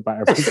mouth if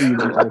I ever see you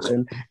in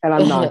person. And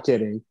I'm not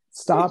kidding.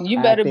 Stop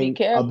you better be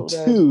careful,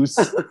 obtuse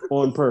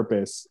on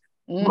purpose.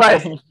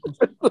 Right.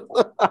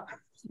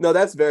 No,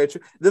 that's very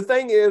true. The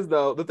thing is,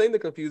 though, the thing that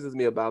confuses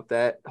me about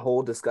that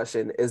whole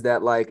discussion is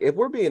that, like, if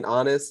we're being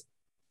honest,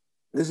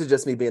 this is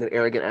just me being an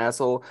arrogant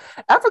asshole.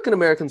 African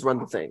Americans run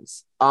the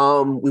things.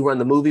 We run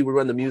the movie, we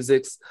run the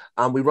musics,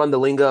 we run the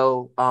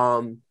lingo.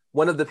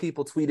 One of the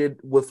people tweeted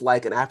with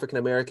like an African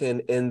American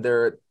in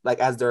their like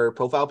as their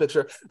profile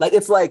picture. Like,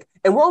 it's like,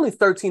 and we're only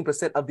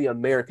 13% of the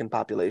American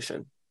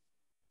population.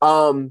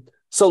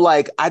 So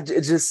like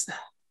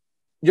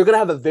you're going to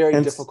have a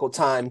very difficult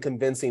time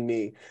convincing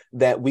me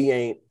that we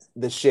ain't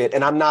the shit.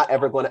 And I'm not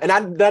ever going to.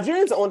 And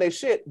Nigerians are on their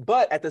shit,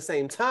 but at the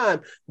same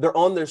time, they're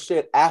on their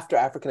shit after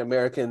African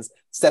Americans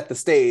set the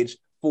stage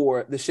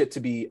for the shit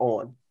to be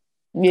on.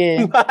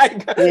 Yeah.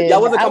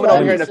 Y'all wasn't coming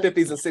over here in the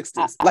 50s and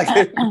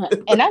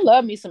 60s. And I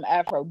love me some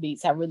Afro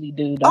beats. I really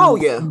do. Don't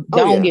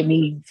get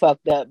me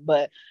fucked up,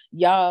 but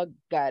y'all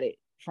got it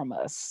from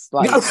us.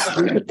 Like,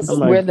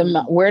 we're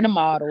the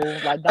model.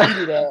 Like, don't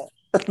do that.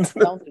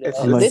 Don't do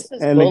that. Like, this is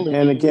bullying.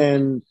 And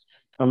again,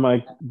 I'm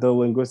like, the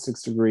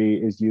linguistics degree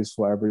is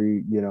useful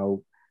every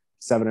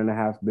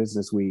 7.5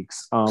 business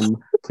weeks.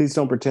 Please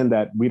don't pretend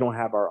that we don't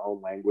have our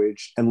own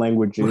language and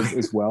languages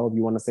as well. If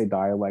you want to say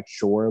dialect,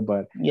 sure,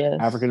 but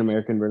African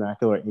American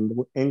vernacular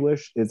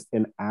English is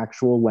an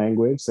actual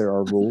language. There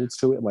are rules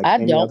to it, like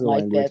any other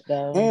language.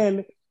 That,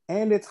 though.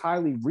 And it's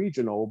highly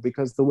regional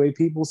because the way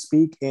people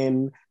speak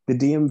in the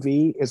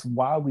DMV is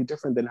wildly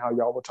different than how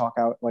y'all would talk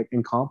out like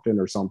in Compton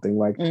or something.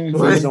 Like,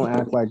 please don't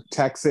act like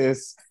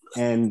Texas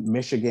and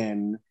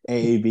Michigan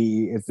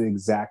AAB is the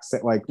exact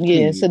same. Like,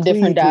 it's a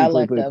different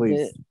dialect of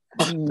it.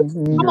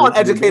 Come on,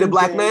 educated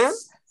Black man.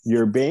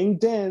 You're being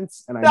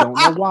dense, and I don't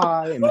know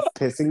why, and it's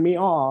pissing me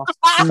off.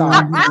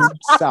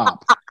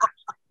 Stop.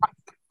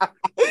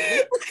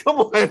 Come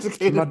on,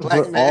 educated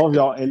Black man. All of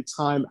y'all in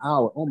time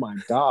out. Oh my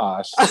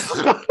gosh.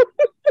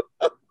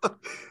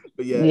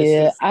 But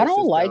it's I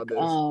don't like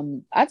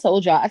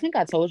I think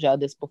I told y'all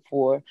this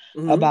before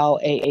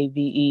about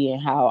AAVE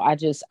and how I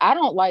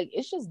don't like,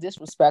 it's just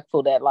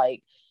disrespectful that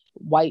like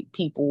white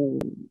people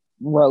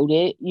wrote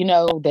it,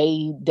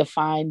 they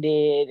defined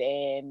it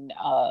and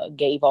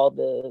gave all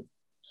the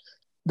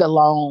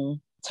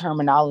long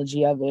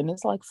terminology of it, and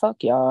it's like,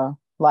 fuck y'all.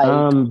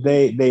 Like,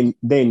 they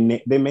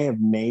may have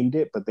named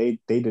it, but they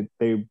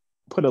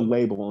put a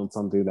label on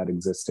something that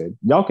existed.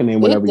 Y'all can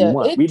name whatever you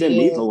want. We didn't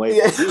need the label.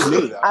 Yeah. We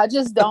knew that. I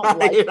just don't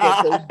like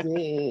that they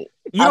did.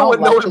 You don't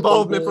want no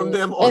involvement from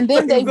them. And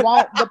then they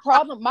won't.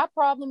 My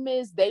problem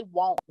is they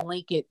won't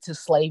link it to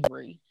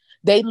slavery.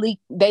 They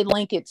link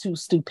it to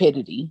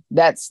stupidity.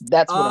 That's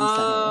what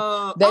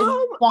I'm saying. They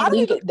won't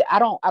link it. I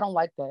don't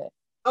like that.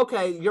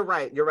 Okay, you're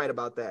right. You're right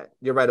about that.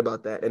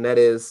 And that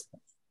is,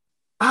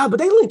 But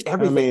they linked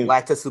everything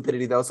black to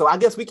stupidity though, so I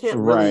guess we can't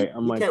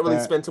really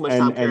spend too much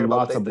time caring about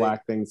lots of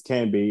black things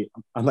can be.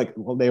 I'm like,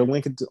 well, they are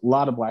linked a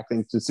lot of black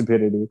things to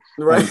stupidity,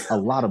 right? And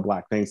a lot of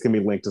black things can be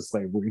linked to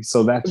slavery.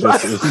 So that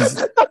just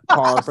is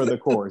par for the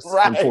course,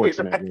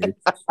 unfortunately.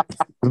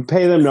 Right.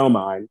 Pay them no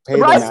mind. Pay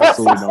them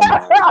absolutely no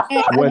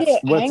mind.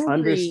 What's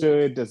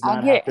understood does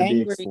not have to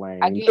be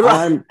explained.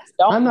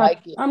 I'm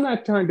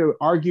not trying to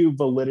argue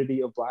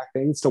validity of black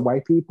things to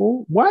white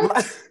people.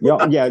 What?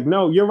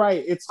 No, you're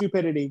right. It's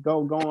stupidity.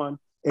 Go on.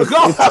 It's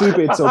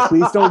stupid, so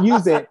please don't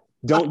use it.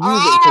 Don't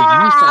use it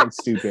because you sound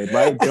stupid,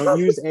 right? Don't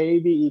use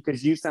AAVE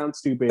because you sound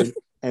stupid.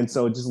 And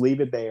so just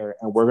leave it there.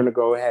 And we're going to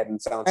go ahead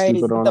and sound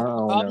stupid on our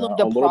own.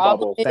 The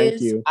problem is,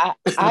 thank you.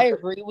 I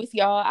agree with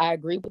y'all. I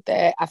agree with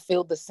that. I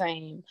feel the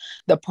same.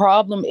 The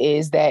problem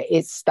is that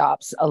it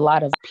stops a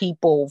lot of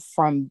people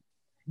from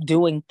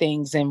doing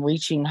things and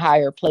reaching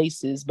higher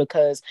places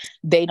because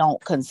they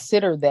don't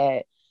consider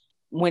that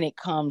when it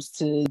comes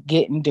to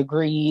getting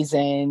degrees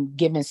and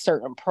giving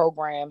certain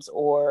programs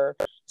or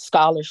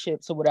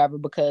scholarships or whatever,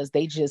 because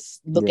they just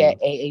look at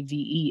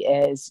AAVE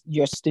as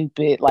you're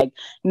stupid. Like,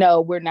 no,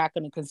 we're not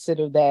going to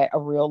consider that a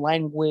real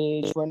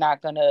language. We're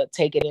not going to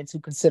take it into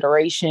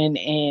consideration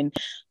in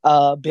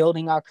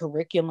building our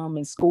curriculum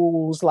in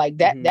schools like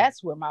that. Mm-hmm.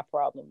 That's where my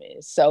problem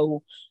is.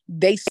 So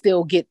they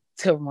still get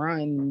to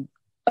run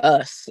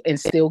us and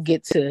still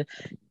get to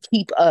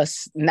keep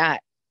us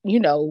not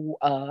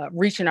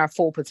reaching our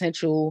full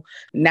potential,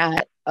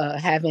 not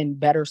having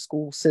better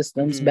school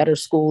systems, better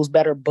schools,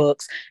 better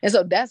books. And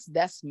so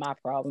that's my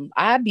problem.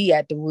 I be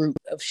at the root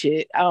of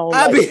shit. I don't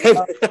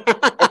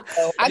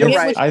I get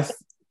right.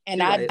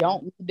 I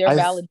don't need their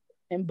validation,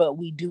 but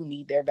we do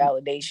need their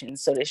validation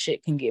so that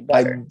shit can get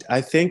better.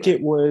 I think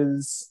it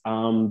was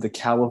the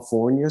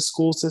California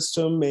school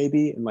system,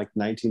 maybe in like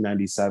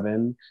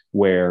 1997,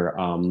 where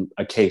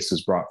a case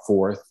was brought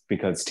forth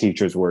because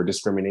teachers were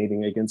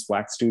discriminating against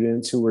Black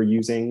students who were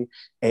using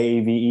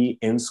AAVE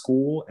in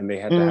school, and they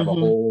had to have a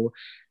whole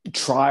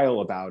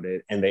trial about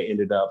it, and they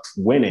ended up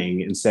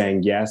winning and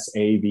saying, yes,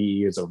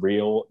 AAVE is a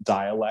real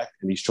dialect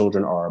and these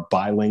children are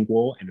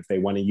bilingual, and if they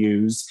want to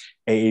use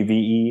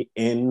AAVE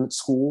in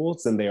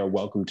schools, then they are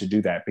welcome to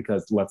do that,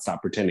 because let's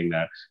stop pretending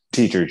that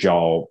teachers,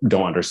 y'all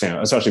don't understand,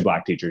 especially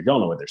Black teachers,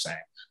 y'all know what they're saying.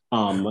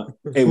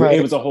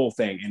 It was a whole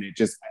thing, and it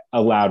just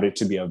allowed it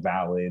to be a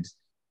valid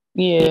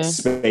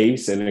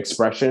space and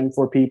expression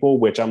for people,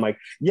 which I'm like,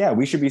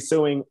 we should be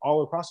suing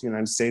all across the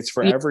United States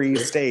for every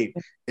state.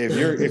 If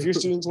your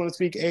students want to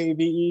speak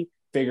AAVE,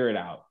 figure it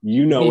out.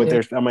 What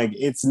they're, I'm like,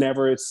 it's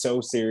so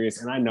serious.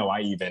 And I know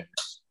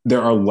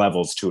there are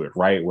levels to it,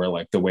 right? Where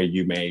like the way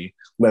you may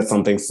let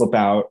something slip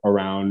out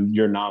around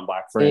your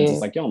non-Black friends,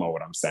 it's like, y'all know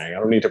what I'm saying. I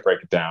don't need to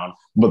break it down.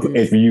 But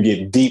if you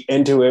get deep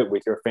into it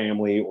with your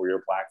family or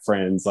your Black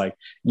friends, like,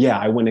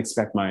 I wouldn't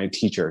expect my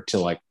teacher to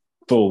like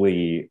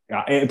fully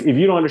if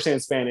you don't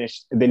understand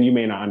Spanish, then you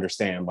may not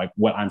understand like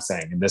what I'm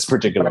saying in this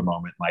particular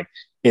moment. Like,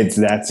 it's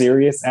that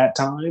serious at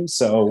times,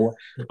 so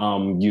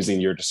using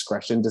your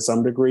discretion to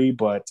some degree.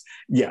 But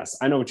yes,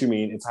 I know what you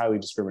mean. It's highly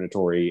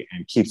discriminatory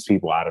and keeps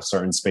people out of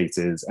certain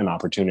spaces and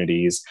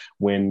opportunities,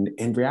 when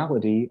in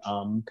reality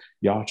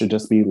y'all should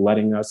just be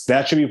letting us,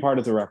 that should be part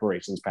of the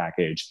reparations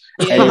package.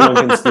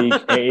 Anyone can speak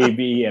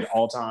AAB at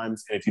all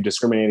times, and if you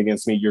discriminate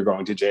against me, you're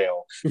going to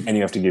jail and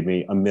you have to give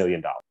me $1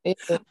 million.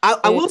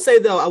 I will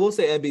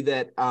say Abby,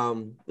 that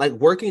like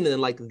working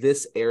in like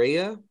this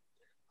area,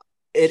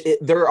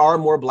 there are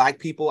more Black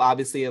people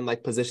obviously in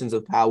like positions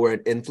of power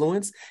and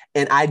influence,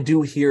 and I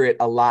do hear it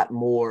a lot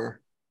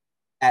more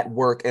at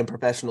work and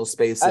professional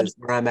spaces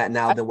where I'm at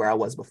now than where I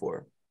was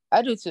before.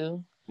 I do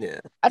too.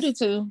 Yeah, I do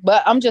too.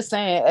 But I'm just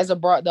saying, as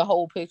the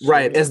whole picture,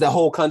 right? As the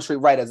whole country,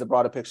 right? As a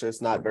broader picture,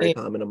 it's not very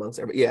common amongst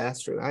everybody. Yeah,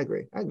 that's true. I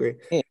agree.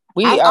 Yeah.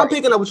 I'm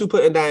picking up what you're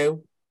putting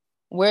down.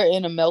 We're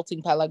in a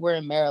melting pot, like we're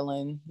in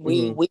Maryland.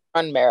 We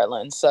run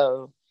Maryland,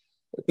 so.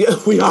 Yeah,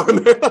 we are.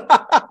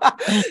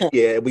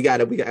 Yeah, we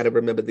gotta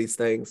remember these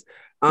things.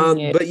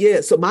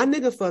 But so my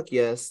nigga fuck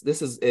yes,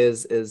 this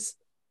is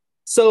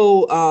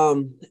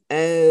so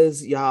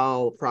as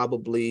y'all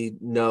probably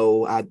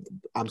know,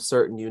 I'm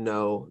certain you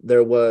know,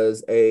 there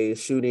was a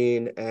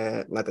shooting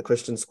at like a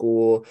Christian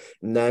school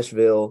in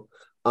Nashville,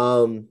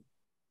 and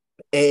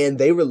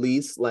they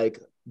released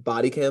like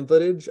body cam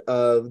footage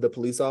of the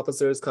police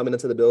officers coming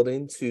into the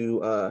building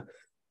to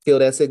kill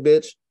that sick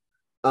bitch.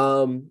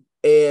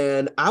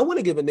 And I want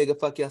to give a nigga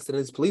fuck yes to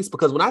these police,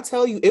 because when I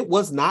tell you it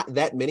was not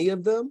that many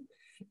of them,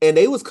 and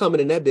they was coming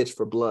in that bitch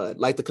for blood.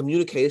 Like, the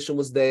communication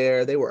was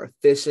there. They were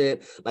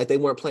efficient. Like, they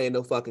weren't playing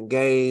no fucking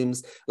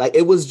games. Like,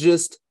 it was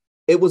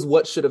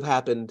what should have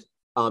happened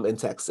in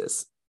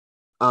Texas.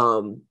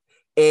 And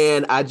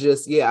I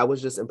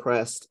was just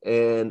impressed.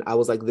 And I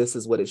was like, this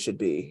is what it should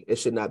be. It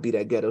should not be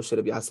that ghetto shit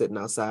of y'all sitting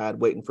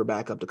outside waiting for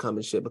backup to come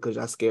and shit, because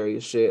y'all scary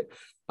as shit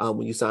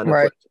when you sign up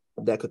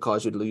for that could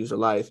cause you to lose your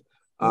life.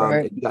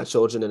 And you got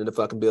children in the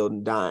fucking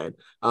building dying.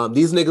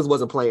 These niggas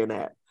wasn't playing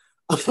that.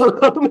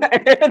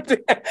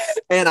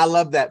 And I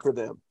love that for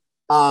them.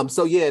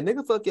 So yeah,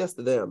 nigga, fuck yes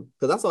to them,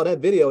 because I saw that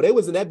video. They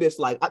was in that bitch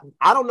like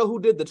I don't know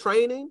who did the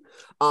training.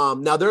 Now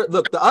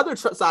look, the other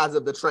sides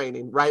of the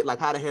training, right? Like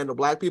how to handle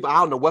black people. I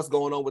don't know what's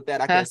going on with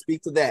that. I can't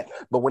speak to that.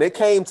 But when it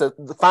came to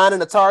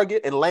finding a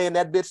target and laying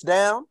that bitch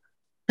down,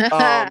 they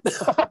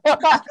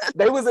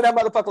was in that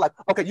motherfucker like,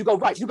 okay, you go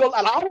right, you go.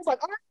 And I was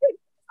like, all right,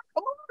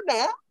 come on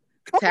now.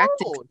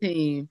 Tactics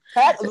team.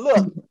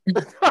 Look,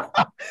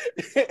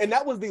 and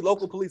that was the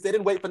local police. They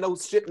didn't wait for no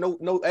shit,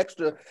 no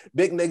extra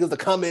big niggas to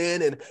come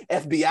in and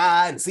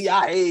FBI and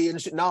CIA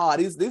and shit. Nah,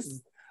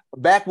 these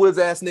backwoods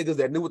ass niggas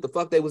that knew what the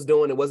fuck they was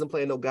doing and wasn't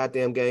playing no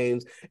goddamn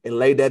games and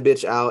laid that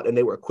bitch out. And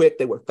they were quick,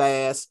 they were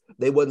fast,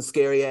 they wasn't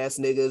scary ass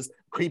niggas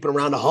creeping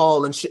around the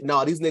hall and shit.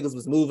 Nah, these niggas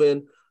was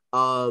moving.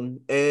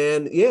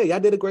 And yeah, y'all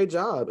did a great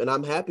job, and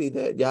I'm happy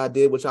that y'all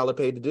did what y'all are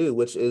paid to do,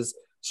 which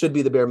should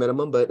be the bare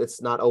minimum, but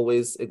it's not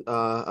always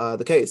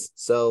the case.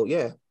 So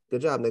yeah,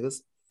 good job, niggas.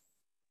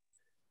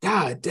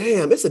 God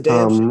damn, it's a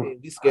damn shame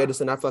we scared to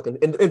send our fucking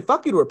and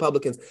fuck you to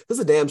Republicans. It's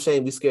a damn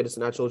shame we scared to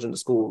send our children to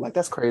school. Like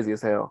that's crazy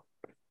as hell.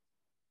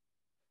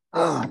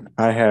 I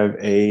have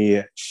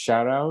a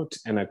shout out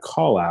and a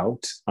call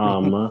out.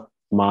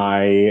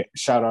 My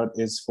shout out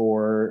is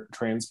for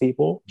trans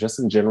people, just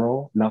in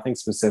general, nothing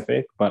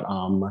specific, but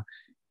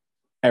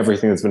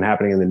everything that's been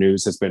happening in the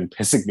news has been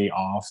pissing me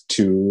off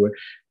to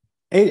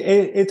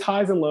it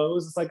highs and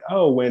lows. It's like,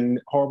 oh, when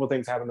horrible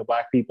things happen to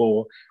Black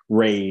people,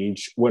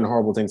 rage. When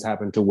horrible things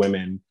happen to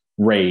women,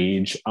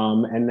 rage.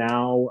 And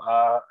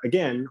now,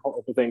 again,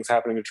 horrible things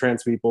happening to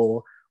trans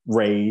people,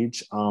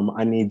 rage.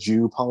 I need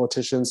you,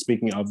 politicians,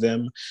 speaking of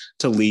them,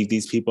 to leave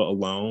these people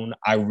alone.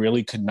 I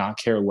really could not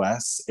care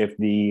less if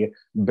the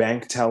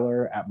bank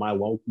teller at my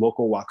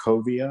local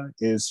Wachovia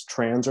is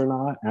trans or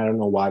not. I don't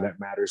know why that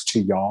matters to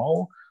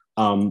y'all.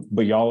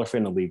 But y'all are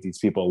finna leave these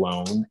people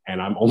alone.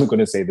 And I'm only going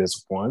to say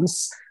this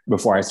once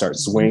before I start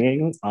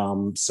swinging.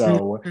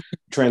 So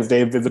Trans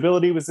Day of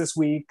Visibility was this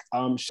week.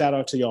 Shout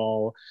out to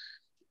y'all.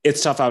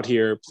 It's tough out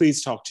here.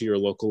 Please talk to your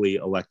locally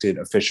elected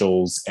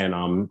officials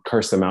and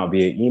curse them out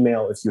via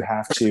email if you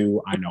have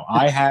to. I know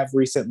I have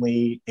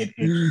recently. It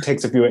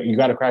takes a few, you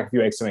got to crack a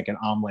few eggs to make an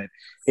omelet.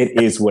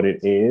 It is what it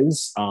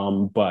is.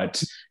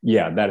 But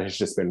yeah, that has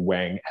just been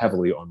weighing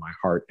heavily on my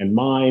heart and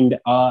mind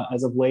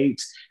as of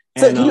late.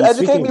 So can you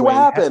educate me what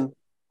happened?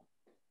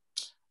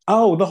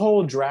 The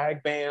whole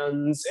drag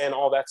bans and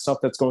all that stuff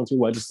that's going through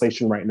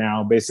legislation right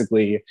now.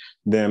 Basically,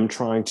 them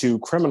trying to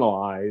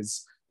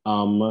criminalize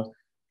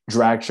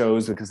drag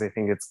shows because they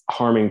think it's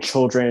harming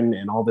children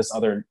and all this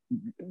other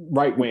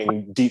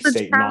right-wing deep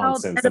state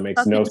nonsense that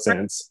makes no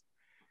sense.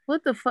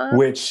 What the fuck?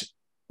 Which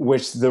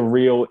the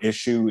real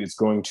issue is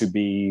going to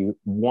be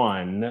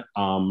one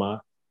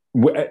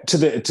to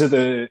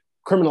the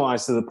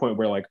criminalized to the point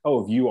where like,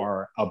 oh, if you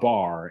are a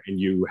bar and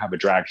you have a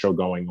drag show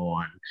going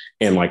on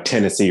in like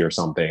Tennessee or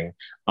something,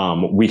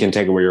 we can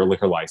take away your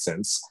liquor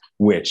license,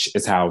 which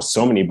is how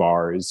so many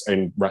bars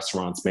and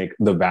restaurants make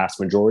the vast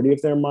majority of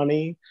their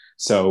money.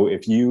 So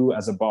if you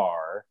as a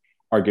bar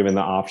are given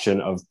the option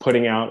of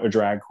putting out a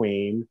drag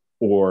queen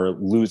or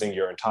losing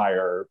your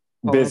entire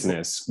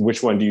business,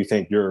 which one do you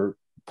think you're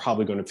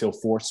probably going to feel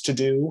forced to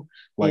do?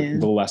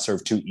 Like the lesser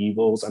of two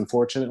evils,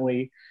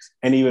 unfortunately.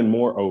 And even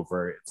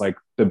moreover, it's like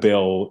the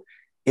bill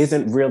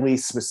isn't really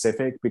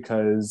specific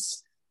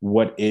because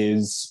what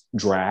is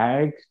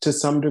drag to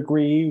some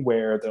degree,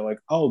 where they're like,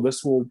 oh,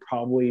 this will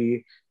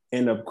probably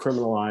end up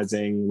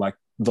criminalizing like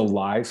the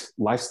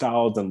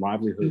lifestyles and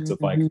livelihoods of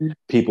like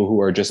people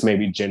who are just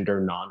maybe gender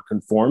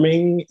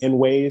non-conforming in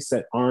ways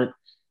that aren't.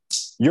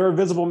 You're a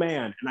visible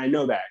man, and I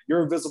know that.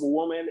 You're a visible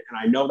woman, and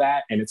I know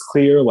that. And it's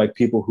clear, like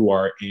people who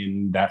are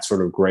in that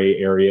sort of gray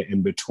area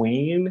in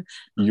between,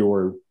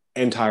 your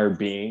entire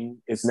being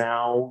is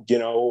now,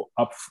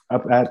 up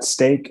at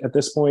stake at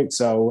this point.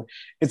 So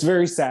it's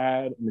very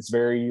sad and it's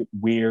very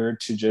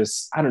weird to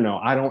just, I don't know.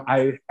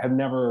 I have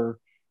never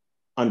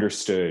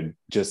understood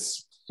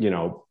just,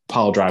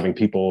 pile driving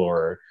people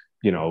or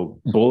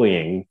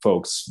bullying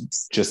folks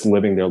just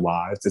living their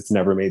lives. It's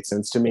never made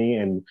sense to me.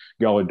 And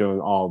y'all are doing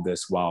all of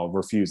this while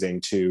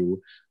refusing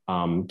to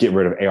get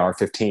rid of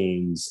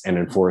AR-15s and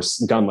enforce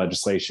gun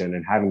legislation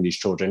and having these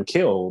children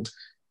killed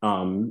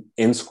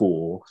in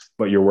school,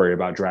 but you're worried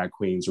about drag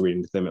queens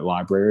reading to them at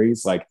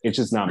libraries. Like, it's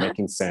just not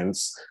making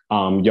sense.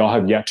 Y'all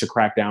have yet to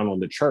crack down on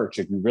the church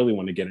if you really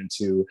want to get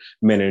into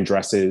men in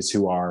dresses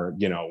who are,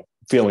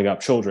 feeling up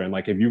children.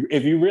 Like if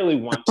you really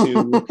want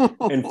to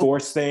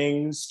enforce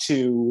things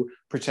to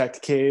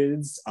protect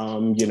kids,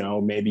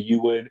 maybe you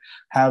would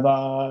have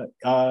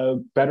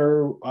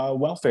better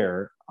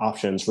welfare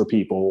options for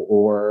people,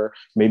 or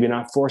maybe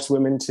not force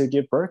women to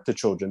give birth to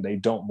children they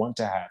don't want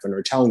to have and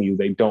are telling you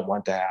they don't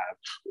want to have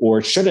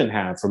or shouldn't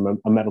have from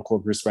a medical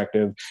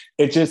perspective.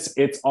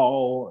 It's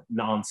all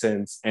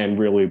nonsense and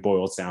really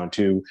boils down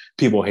to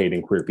people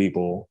hating queer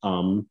people,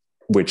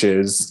 which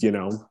is,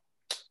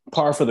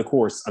 par for the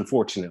course,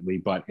 unfortunately,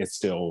 but it's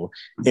still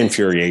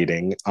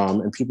infuriating.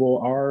 And people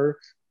are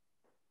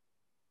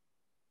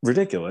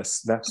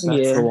ridiculous. That's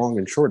the long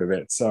and short of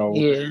it. So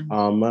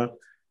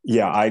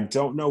Yeah, I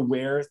don't know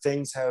where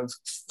things have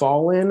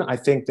fallen. I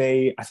think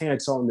I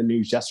saw in the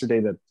news yesterday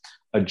that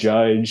a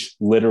judge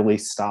literally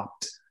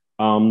stopped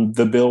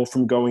the bill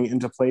from going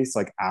into place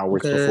like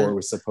hours before it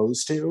was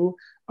supposed to.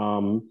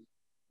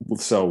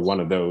 So one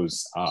of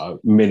those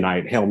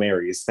midnight Hail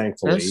Marys,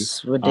 thankfully.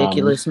 That's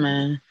ridiculous,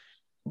 man.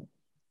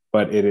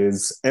 But it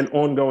is an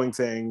ongoing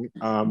thing.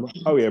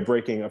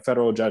 Breaking. A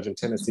federal judge in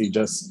Tennessee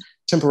just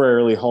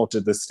temporarily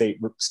halted the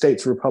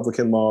state's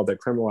Republican law that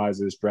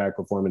criminalizes drag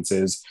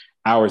performances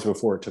hours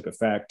before it took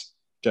effect.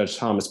 Judge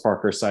Thomas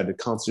Parker cited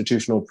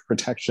constitutional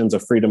protections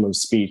of freedom of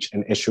speech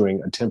in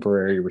issuing a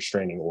temporary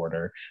restraining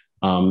order.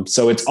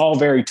 So it's all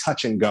very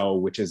touch and go,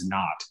 which is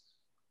not.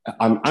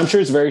 I'm sure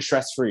it's very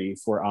stress-free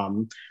for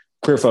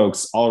queer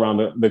folks all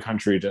around the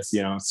country, just,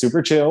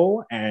 super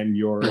chill, and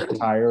your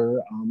entire,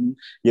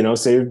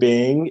 state of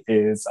being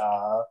is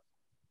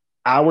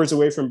hours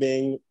away from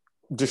being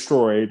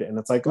destroyed. And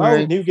it's like,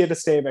 right. You get a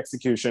stay of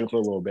execution for a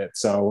little bit.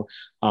 So,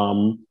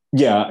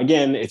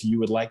 again, if you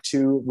would like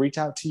to reach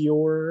out to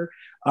your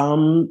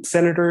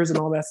senators and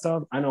all that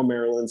stuff, I know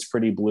Maryland's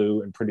pretty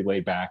blue and pretty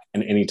laid back.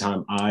 And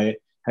anytime I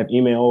have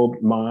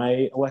emailed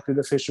my elected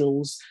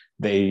officials,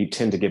 they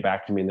tend to get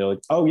back to me and they're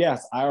like, oh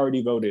yes, I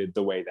already voted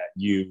the way that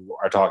you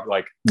are talking.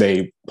 Like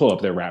they pull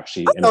up their rap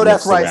sheet and it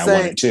looks the way I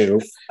want it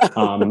to.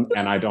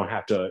 And I don't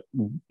have to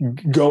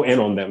go in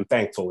on them,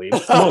 thankfully.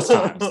 Most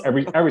times,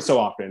 every so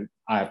often,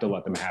 I have to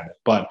let them have it.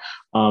 But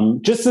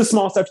just the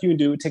small stuff you can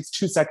do. It takes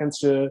 2 seconds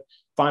to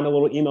find a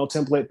little email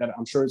template that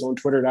I'm sure is on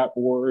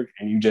twitter.org,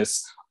 and you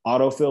just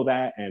autofill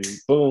that and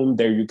boom,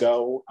 there you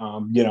go.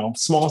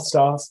 Small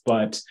stuff,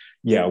 but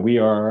yeah, we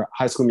are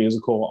High School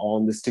Musical all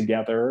in this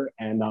together,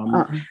 and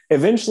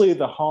eventually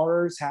the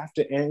horrors have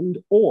to end,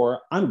 or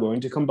I'm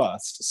going to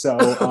combust. So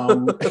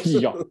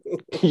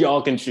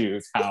y'all can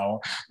choose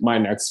how my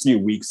next few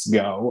weeks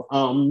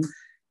go.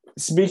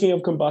 Speaking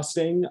of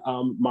combusting,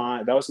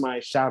 that was my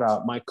shout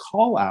out. My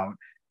call out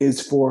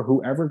is for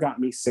whoever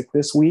got me sick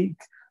this week.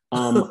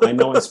 I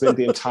know I spent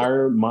the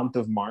entire month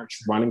of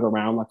March running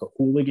around like a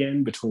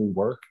hooligan between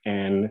work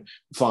and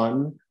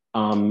fun.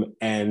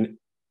 And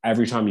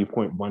every time you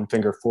point one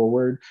finger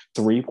forward,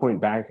 3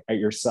 point back at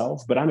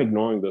yourself. But I'm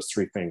ignoring those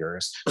 3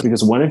 fingers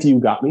because one of you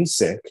got me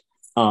sick.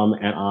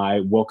 And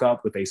I woke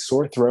up with a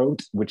sore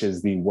throat, which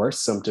is the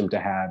worst symptom to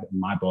have in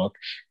my book.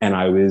 And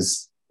I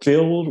was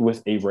filled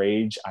with a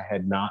rage I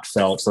had not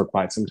felt for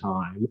quite some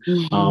time,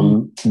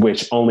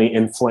 which only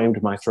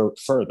inflamed my throat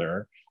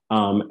further.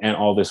 And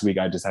all this week,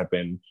 I just have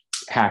been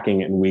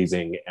hacking and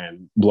wheezing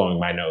and blowing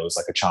my nose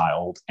like a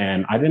child.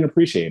 And I didn't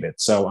appreciate it.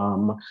 So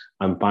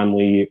I'm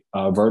finally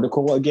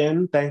vertical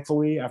again,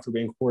 thankfully, after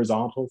being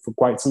horizontal for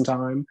quite some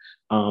time.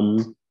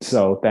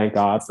 So thank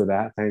God for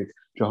that. Thank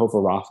Jehovah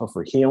Rapha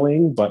for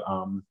healing. But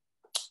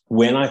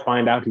when I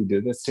find out who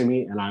did this to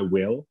me, and I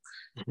will,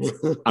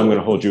 I'm going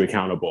to hold you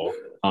accountable.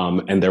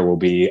 And there will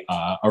be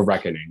a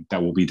reckoning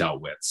that will be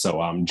dealt with.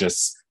 So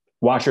just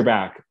watch your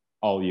back,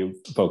 all you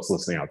folks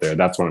listening out there.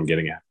 That's what I'm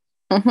getting at.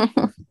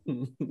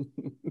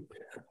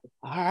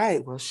 All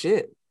right. Well,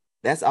 shit.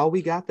 That's all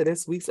we got for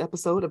this week's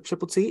episode of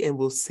Triple T, and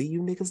we'll see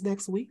you niggas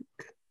next week.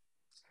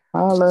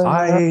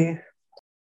 Bye.